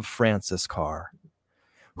daughter of Frances Carr,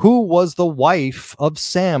 who was the wife of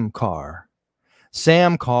Sam Carr.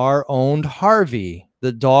 Sam Carr owned Harvey,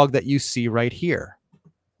 the dog that you see right here.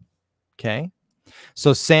 Okay.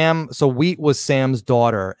 So Wheat was Sam's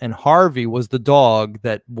daughter, and Harvey was the dog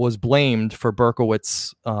that was blamed for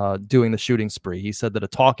Berkowitz doing the shooting spree. He said that a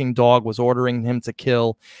talking dog was ordering him to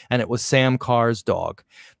kill, and it was Sam Carr's dog.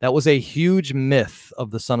 That was a huge myth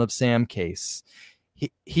of the Son of Sam case.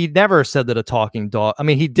 He never said that a talking dog. I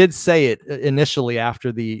mean, he did say it initially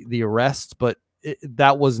after the arrest, but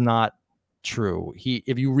that was not true.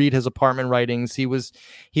 If you read his apartment writings, he was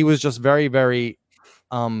just very, very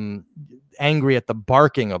angry at the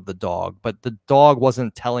barking of the dog, but the dog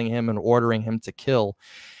wasn't telling him and ordering him to kill.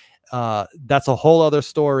 That's a whole other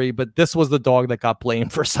story, but this was the dog that got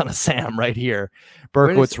blamed for Son of Sam right here.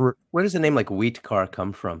 Berkowitz. Where does the name like Wheat Carr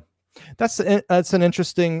come from? That's an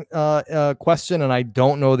interesting question, and I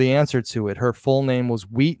don't know the answer to it. Her full name was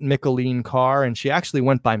Wheat Micheline Carr, and she actually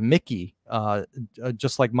went by Mickey,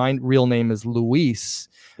 just like my real name is Luis.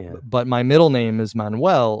 Yeah. But my middle name is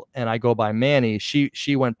Manuel, and I go by Manny.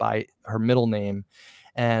 She went by her middle name,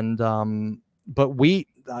 and but Wheat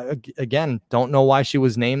again, don't know why she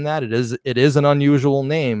was named that. It is an unusual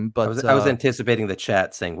name, but I was anticipating the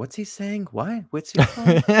chat saying, "What's he saying? Why? What's he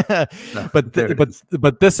calling?" No, but there it is.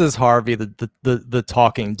 but this is Harvey, the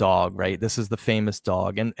talking dog, right? This is the famous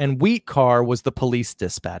dog, and Wheat Car was the police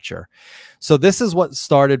dispatcher. So this is what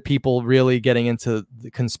started people really getting into the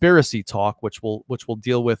conspiracy talk, which we'll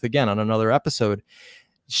deal with again on another episode.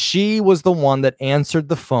 She was the one that answered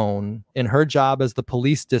the phone in her job as the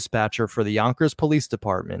police dispatcher for the Yonkers Police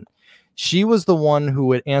Department. She was the one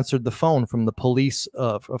who had answered the phone from the police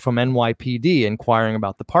from NYPD inquiring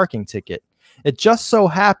about the parking ticket. It just so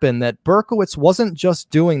happened that Berkowitz wasn't just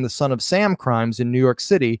doing the Son of Sam crimes in New York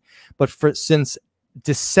City, but since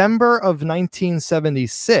December of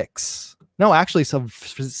 1976. No, actually,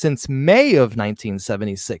 since May of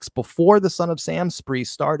 1976, before the Son of Sam spree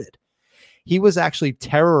started, he was actually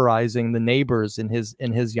terrorizing the neighbors in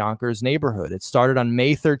his Yonkers neighborhood. It started on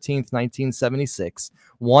May 13th, 1976,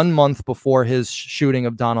 1 month before his shooting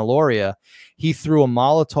of Donna Loria. He threw a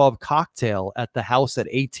Molotov cocktail at the house at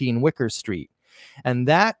 18 Wicker Street. And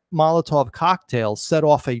that Molotov cocktail set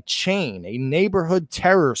off a chain, a neighborhood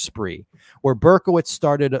terror spree, where Berkowitz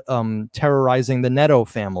started terrorizing the Netto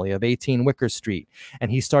family of 18 Wicker Street.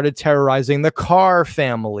 And he started terrorizing the Carr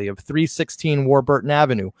family of 316 Warburton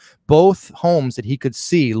Avenue, both homes that he could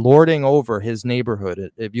see lording over his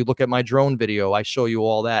neighborhood. If you look at my drone video, I show you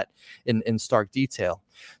all that in stark detail.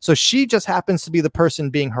 So she just happens to be the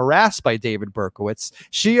person being harassed by David Berkowitz.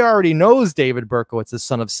 She already knows David Berkowitz is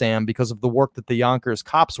Son of Sam because of the work that the Yonkers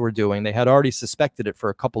cops were doing. They had already suspected it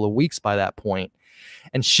for a couple of weeks by that point.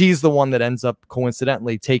 And she's the one that ends up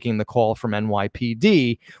coincidentally taking the call from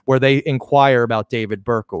NYPD where they inquire about David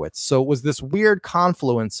Berkowitz. So it was this weird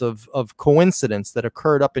confluence of coincidence that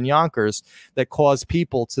occurred up in Yonkers that caused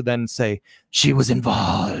people to then say, she was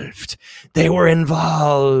involved. They were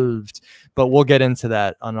involved. But we'll get into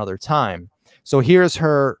that another time. So here's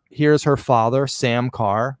her father, Sam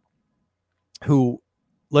Carr, who,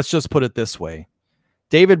 let's just put it this way.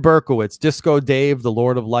 David Berkowitz, Disco Dave, the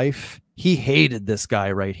Lord of Life, he hated this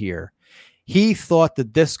guy right here. He thought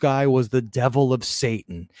that this guy was the devil of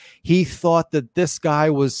Satan. He thought that this guy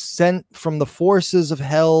was sent from the forces of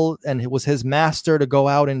hell and it was his master to go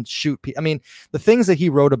out and shoot people. I mean, the things that he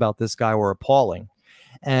wrote about this guy were appalling.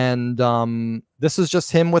 And this is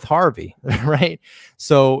just him with Harvey, right?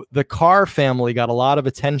 So the Carr family got a lot of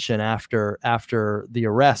attention after the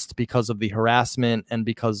arrest because of the harassment and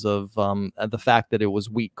because of the fact that it was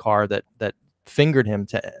Wheat Carr that fingered him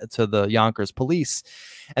to the Yonkers police.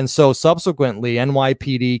 And so subsequently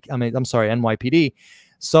NYPD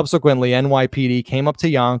came up to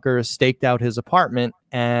Yonkers, staked out his apartment,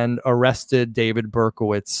 and arrested David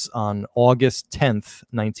Berkowitz on August 10th,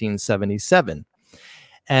 1977.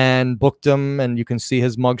 And booked him, and you can see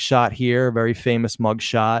his mugshot here, a very famous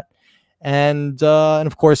mugshot. And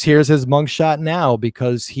of course, here's his mugshot now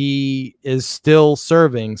because he is still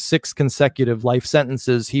serving 6 consecutive life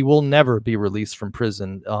sentences. He will never be released from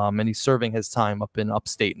prison, and he's serving his time up in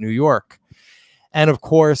upstate New York. And of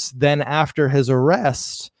course, then after his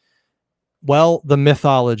arrest, well, the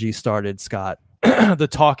mythology started, Scott. The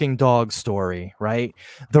talking dog story, right?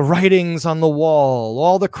 The writings on the wall,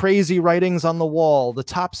 all the crazy writings on the wall, the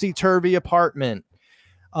topsy-turvy apartment.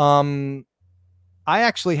 I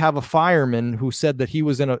actually have a fireman who said that he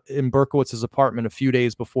was in Berkowitz's apartment a few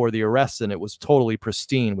days before the arrest, and it was totally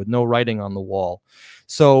pristine with no writing on the wall.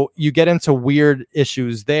 So you get into weird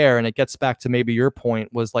issues there, and it gets back to maybe your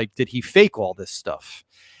point was like, did he fake all this stuff?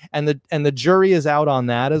 And the jury is out on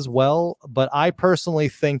that as well. But I personally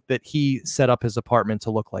think that he set up his apartment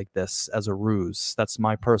to look like this as a ruse. That's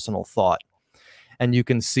my personal thought. And you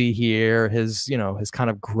can see here his kind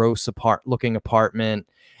of gross looking apartment.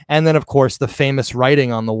 And then, of course, the famous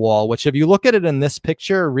writing on the wall, which if you look at it in this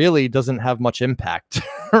picture, really doesn't have much impact,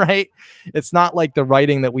 right? It's not like the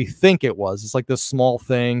writing that we think it was. It's like this small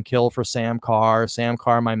thing, kill for Sam Carr,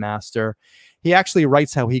 my master. He actually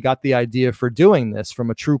writes how he got the idea for doing this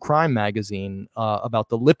from a true crime magazine about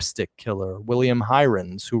the lipstick killer, William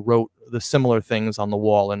Hirons, who wrote the similar things on the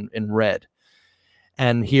wall in red.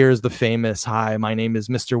 And here's the famous, hi, my name is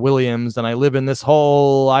Mr. Williams, and I live in this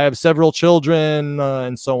hole. I have several children,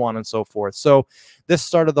 and so on and so forth. So this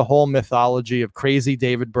started the whole mythology of crazy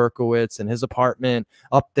David Berkowitz and his apartment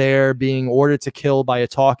up there being ordered to kill by a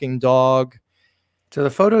talking dog. So the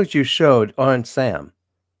photos you showed aren't Sam,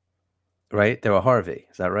 right? They were Harvey.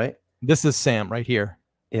 Is that right? This is Sam right here.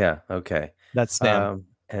 Yeah. Okay. That's Sam.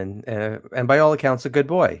 And by all accounts, a good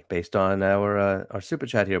boy, based on our super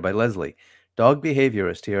chat here by Leslie. Dog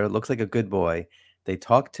behaviorist here. Looks like a good boy. They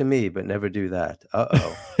talk to me, but never do that.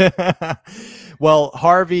 Uh-oh. Well,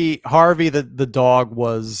 Harvey, the dog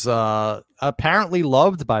was apparently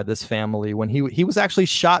loved by this family when he was actually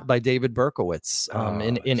shot by David Berkowitz Oh,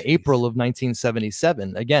 in April jeez. of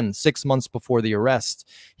 1977. Again, 6 months before the arrest,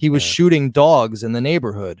 he was Yeah. shooting dogs in the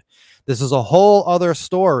neighborhood. This is a whole other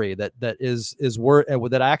story that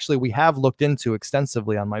actually we have looked into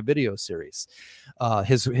extensively on my video series,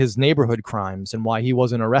 his neighborhood crimes and why he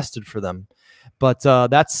wasn't arrested for them. But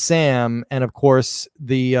that's Sam, and of course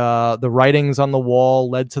the writings on the wall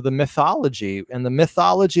led to the mythology, and the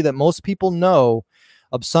mythology that most people know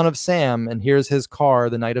of Son of Sam. And here's his car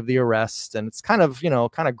the night of the arrest, and it's kind of,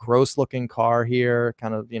 kind of gross looking car here,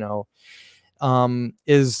 kind of,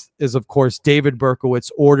 is of course David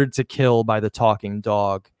Berkowitz ordered to kill by the talking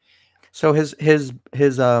dog. So his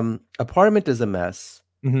apartment is a mess.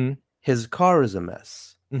 Mm-hmm. His car is a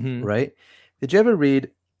mess, Mm-hmm. right? Did you ever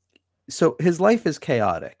read? So his life is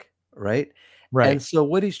chaotic, right? And Right. so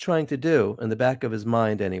what he's trying to do in the back of his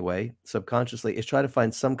mind anyway, subconsciously, is try to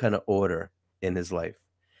find some kind of order in his life.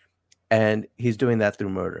 And he's doing that through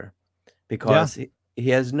murder Yeah. because he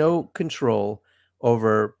has no control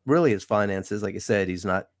over really his finances. Like I said, he's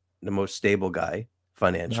not the most stable guy No.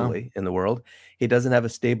 financially in the world. He doesn't have a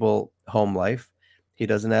stable home life. He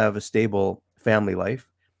doesn't have a stable family life.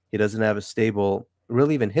 He doesn't have a stable,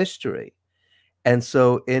 really even history. And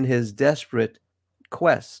so in his desperate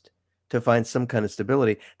quest to find some kind of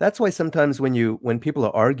stability, that's why sometimes when people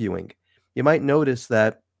are arguing, you might notice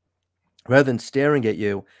that rather than staring at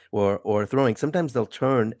you or throwing, sometimes they'll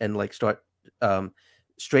turn and like start um,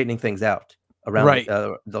 straightening things out around Right.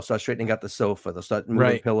 the. They'll start straightening out the sofa. They'll start moving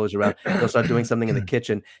Right. pillows around. They'll start doing something in the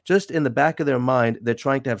kitchen. Just in the back of their mind, they're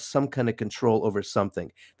trying to have some kind of control over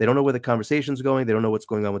something. They don't know where the conversation's going. They don't know what's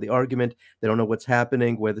going on with the argument. They don't know what's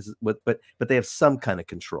happening. Where this is, what, but they have some kind of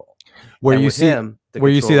control. where And you with see him, the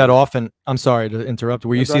where you see control that is. often, I'm sorry to interrupt, No,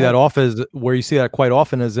 go ahead. where you see that quite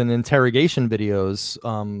often is in interrogation videos.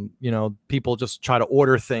 People just try to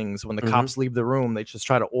order things when the Hmm. cops leave the room. They just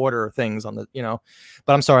try to order things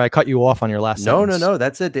but I'm sorry, I cut you off on your last No, no, sentence. no,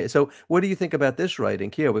 that's it. So, what do you think about this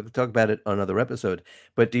writing here? We could talk about it on another episode,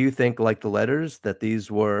 but do you think, like the letters, that these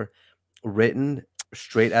were written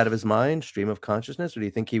straight out of his mind, stream of consciousness, or do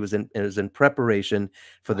you think it was in preparation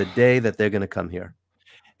for the day that they're going to come here?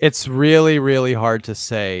 It's really, really hard to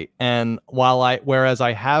say. And whereas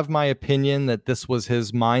I have my opinion that this was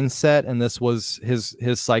his mindset and this was his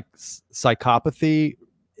psychopathy,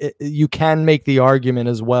 you can make the argument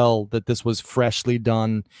as well that this was freshly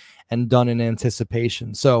done and done in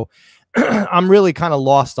anticipation. So I'm really kind of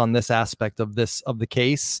lost on this aspect of the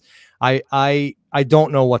case. I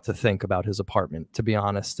don't know what to think about his apartment, to be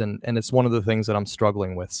honest, and it's one of the things that I'm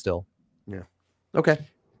struggling with still. Yeah. Okay.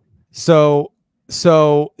 So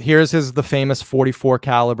here's the famous 44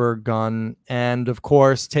 caliber gun, and of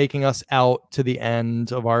course, taking us out to the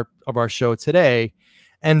end of our show today,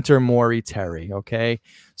 enter Maury Terry. Okay,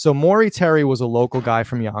 so Maury Terry was a local guy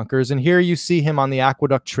from Yonkers, and here you see him on the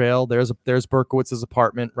Aqueduct Trail. There's Berkowitz's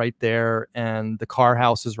apartment right there, and the car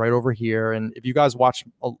house is right over here. And if you guys watch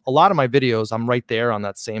a lot of my videos, I'm right there on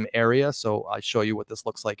that same area, so I show you what this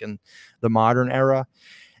looks like in the modern era.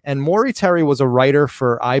 And Maury Terry was a writer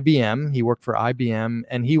for IBM. He worked for IBM,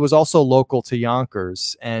 and he was also local to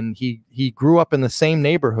Yonkers. And he grew up in the same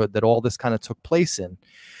neighborhood that all this kind of took place in.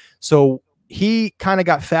 So he kind of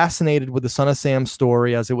got fascinated with the Son of Sam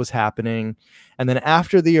story as it was happening. And then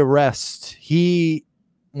after the arrest,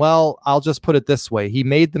 I'll just put it this way. He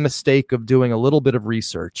made the mistake of doing a little bit of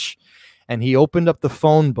research. And he opened up the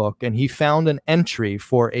phone book and he found an entry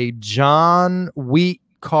for a John Wheat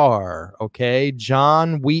car. Okay,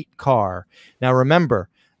 John Wheat car. Now remember,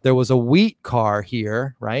 there was a Wheat car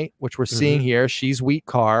here, right, which we're seeing Hmm. here. She's Wheat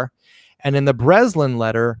car. And in the Breslin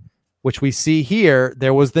letter, which we see here,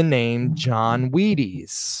 there was the name John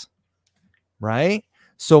Wheaties, right?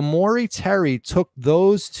 So Maury Terry took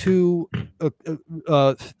those two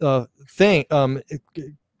thing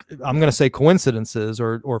I'm going to say coincidences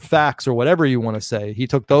or facts or whatever you want to say. He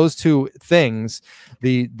took those two things,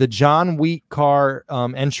 the John Wheat car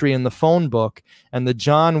entry in the phone book and the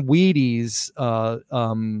John Wheaties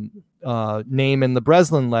name in the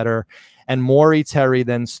Breslin letter, and Maury Terry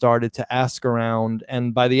then started to ask around,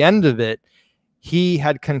 and by the end of it, he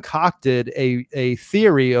had concocted a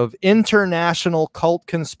theory of international cult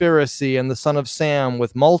conspiracy and the Son of Sam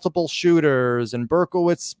with multiple shooters and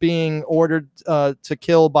Berkowitz being ordered to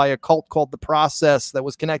kill by a cult called The Process that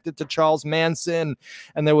was connected to Charles Manson.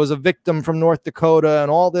 And there was a victim from North Dakota and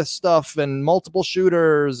all this stuff and multiple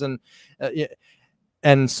shooters. And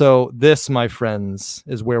And so this, my friends,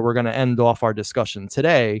 is where we're going to end off our discussion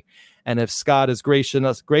today. And if Scott is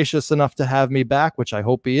gracious enough to have me back, which I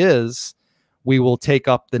hope he is, we will take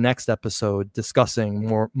up the next episode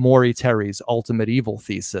discussing Maury Terry's ultimate evil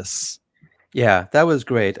thesis. Yeah, that was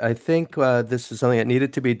great. I think this is something that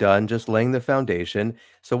needed to be done, just laying the foundation.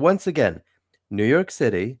 So once again, New York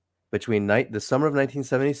City between the summer of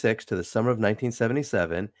 1976 to the summer of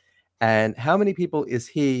 1977, and how many people is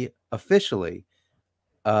he officially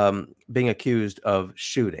being accused of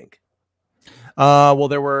shooting? Well,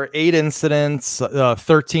 there were 8 incidents,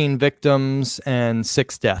 13 victims, and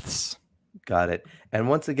 6 deaths. Got it. And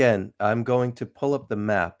once again, I'm going to pull up the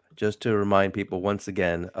map just to remind people once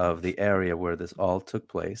again of the area where this all took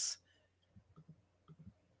place.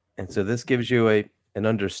 And so this gives you an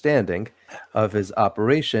understanding of his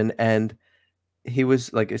operation. And he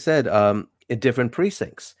was, like I said, in different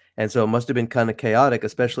precincts. And so it must have been kind of chaotic,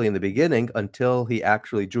 especially in the beginning, until he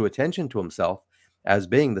actually drew attention to himself as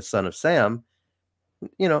being the son of Sam.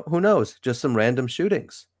 You know, who knows? Just some random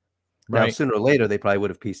shootings. Now, Right. sooner or later, they probably would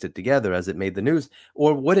have pieced it together as it made the news,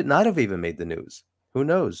 or would it not have even made the news? Who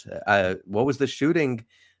knows? What was the shooting?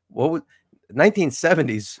 What was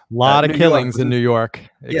 1970s A lot of New York? killings in New York.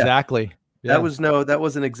 Yeah, Exactly. Yeah. that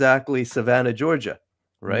wasn't exactly Savannah, Georgia,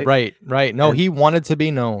 right? Right. Right. No, And he wanted to be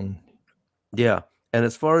known. yeah, and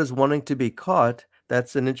as far as wanting to be caught,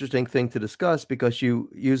 that's an interesting thing to discuss because you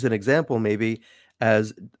use an example maybe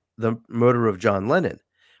as the murder of John Lennon,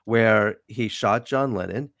 where he shot John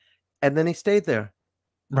Lennon and then he stayed there.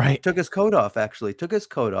 Right. Took his coat off, actually, took his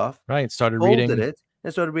coat off, Right. Started folded reading. it,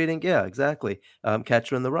 and started reading yeah, exactly,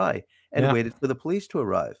 Catcher in the Rye, and Yeah. waited for the police to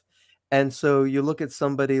arrive. And so you look at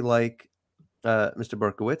somebody like, Mr.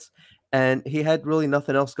 Berkowitz, and he had really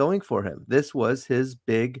nothing else going for him. This was his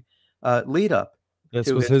big, lead up This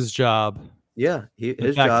to was his his job. yeah, In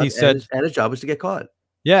his fact, job he said, and his job was to get caught.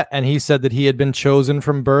 yeah, and he said that he had been chosen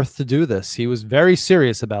from birth to do this. He was very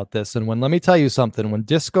serious about this. And let me tell you something, when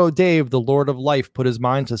Disco Dave, the Lord of Life, put his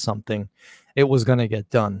mind to something, it was going to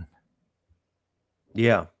get done.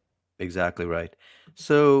 Yeah, exactly right.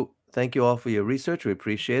 So thank you all for your research. We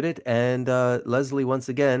appreciate it. And Leslie, once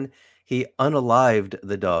again, he unalived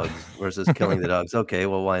the dogs versus killing the dogs. Okay,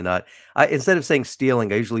 well, why not? Instead of saying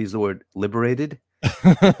stealing, I usually use the word liberated.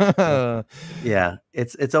 Uh, yeah,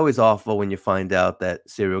 it's always awful when you find out that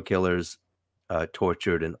serial killers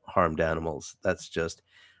tortured and harmed animals. That's just,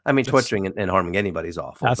 I mean, That's torturing and harming anybody is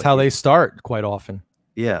awful, that's but how yeah, they start quite often.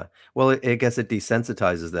 yeah. Well, I guess it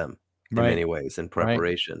desensitizes them in Right. many ways in Right.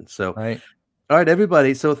 preparation. So Right. all right,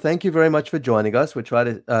 everybody. So thank you very much for joining us. We try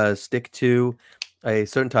to stick to a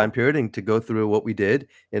certain time period and to go through what we did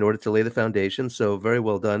in order to lay the foundation. So very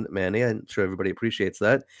well done, Manny. I'm sure everybody appreciates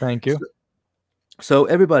that. Thank you. So, so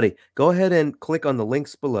everybody, go ahead and click on the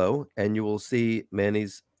links below, and you will see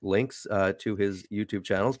Manny's links to his YouTube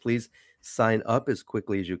channels. Please sign up as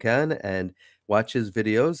quickly as you can and watch his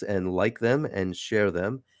videos and like them and share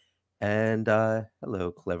them. And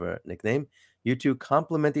hello, clever nickname. You two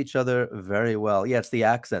complement each other very well. Yes, the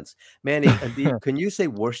accents. Manny, can you say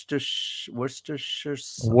Worcestershire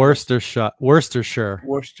sauce? Worcestershire. Worcestershire.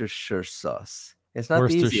 Worcestershire sauce. It's not the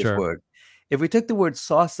easiest Worcestershire. word. If we took the word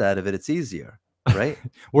sauce out of it, it's easier, right?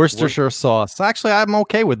 Wor- Worcestershire sauce. Actually, I'm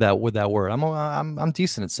okay with that word. I'm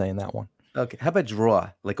decent at saying that one. okay, how about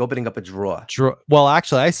drawer? Like opening up a drawer. Well,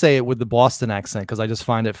 actually, I say it with the Boston accent because I just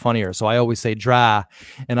find it funnier. So I always say dra,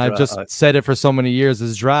 and I've Drawer. just said it for so many years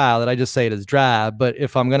as dra that I just say it as dra. But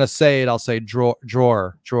if I'm gonna say it, I'll say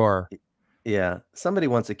drawer. Yeah, somebody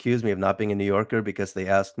once accused me of not being a New Yorker because they were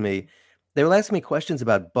asking me questions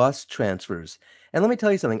about bus transfers. And let me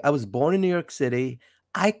tell you something, I was born in New York City.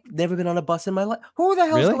 I've never been on a bus in my life. Who the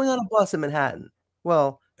hell's Really? going on a bus in Manhattan?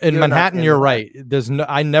 Well, In you're not Manhattan, in you're Manhattan. right.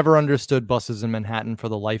 I never understood buses in Manhattan for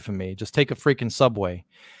the life of me. Just take a freaking subway.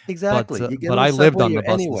 Exactly. You get But on the I lived subway, on the you're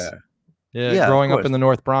buses. anywhere. Yeah, Yeah, of growing up course. in the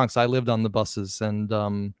North Bronx, I lived on the buses,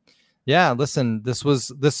 and yeah, listen, this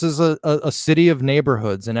is a city of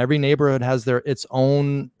neighborhoods, and every neighborhood has its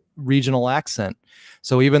own regional accent.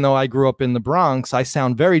 So even though I grew up in the Bronx, I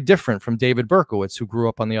sound very different from David Berkowitz, who grew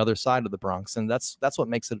up on the other side of the Bronx, and that's what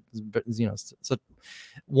makes it,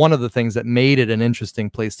 one of the things that made it an interesting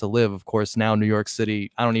place to live. Of course, now New York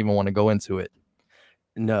City, I don't even want to go into it.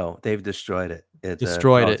 No, they've destroyed it.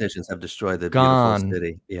 Destroyed it, Politicians have destroyed the beautiful gone,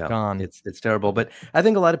 city. Yeah, gone. it's terrible. But I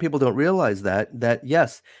think a lot of people don't realize that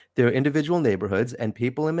yes, there are individual neighborhoods, and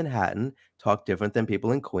people in Manhattan talk different than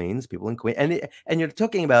people in Queens. People in Queens, and you're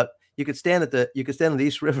talking about you could stand on the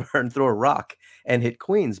East River and throw a rock and hit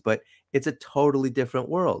Queens, but it's a totally different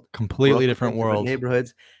world. Grew Completely up different within different world.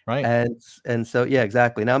 neighborhoods, Right. and so yeah,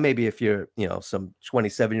 exactly. Now maybe if you're, some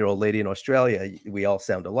 27-year-old lady in Australia, we all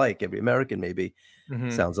sound alike. Every American maybe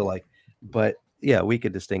Mhm. sounds alike. But yeah, we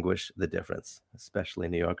could distinguish the difference, especially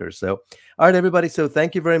New Yorkers. So, all right, everybody. So,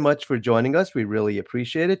 thank you very much for joining us. We really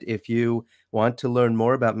appreciate it. If you want to learn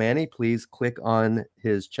more about Manny, please click on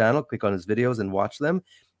his channel, click on his videos, and watch them.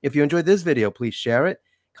 If you enjoyed this video, please share it.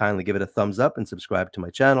 Kindly give it a thumbs up and subscribe to my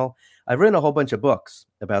channel. I've written a whole bunch of books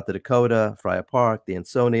about the Dakota, Friar Park, the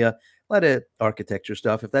Ansonia, a lot of architecture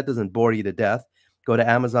stuff. If that doesn't bore you to death, go to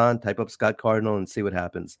Amazon, type up Scott Cardinal, and see what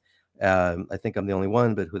happens. I think I'm the only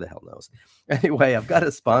one, but who the hell knows? Anyway, I've got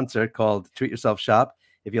a sponsor called Treat Yourself Shop.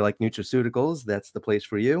 If you like nutraceuticals, that's the place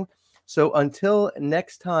for you. So until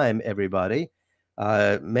next time, everybody,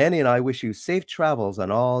 Manny and I wish you safe travels on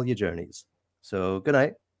all your journeys. So good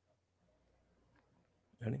night.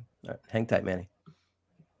 Ready? All right, hang tight, Manny.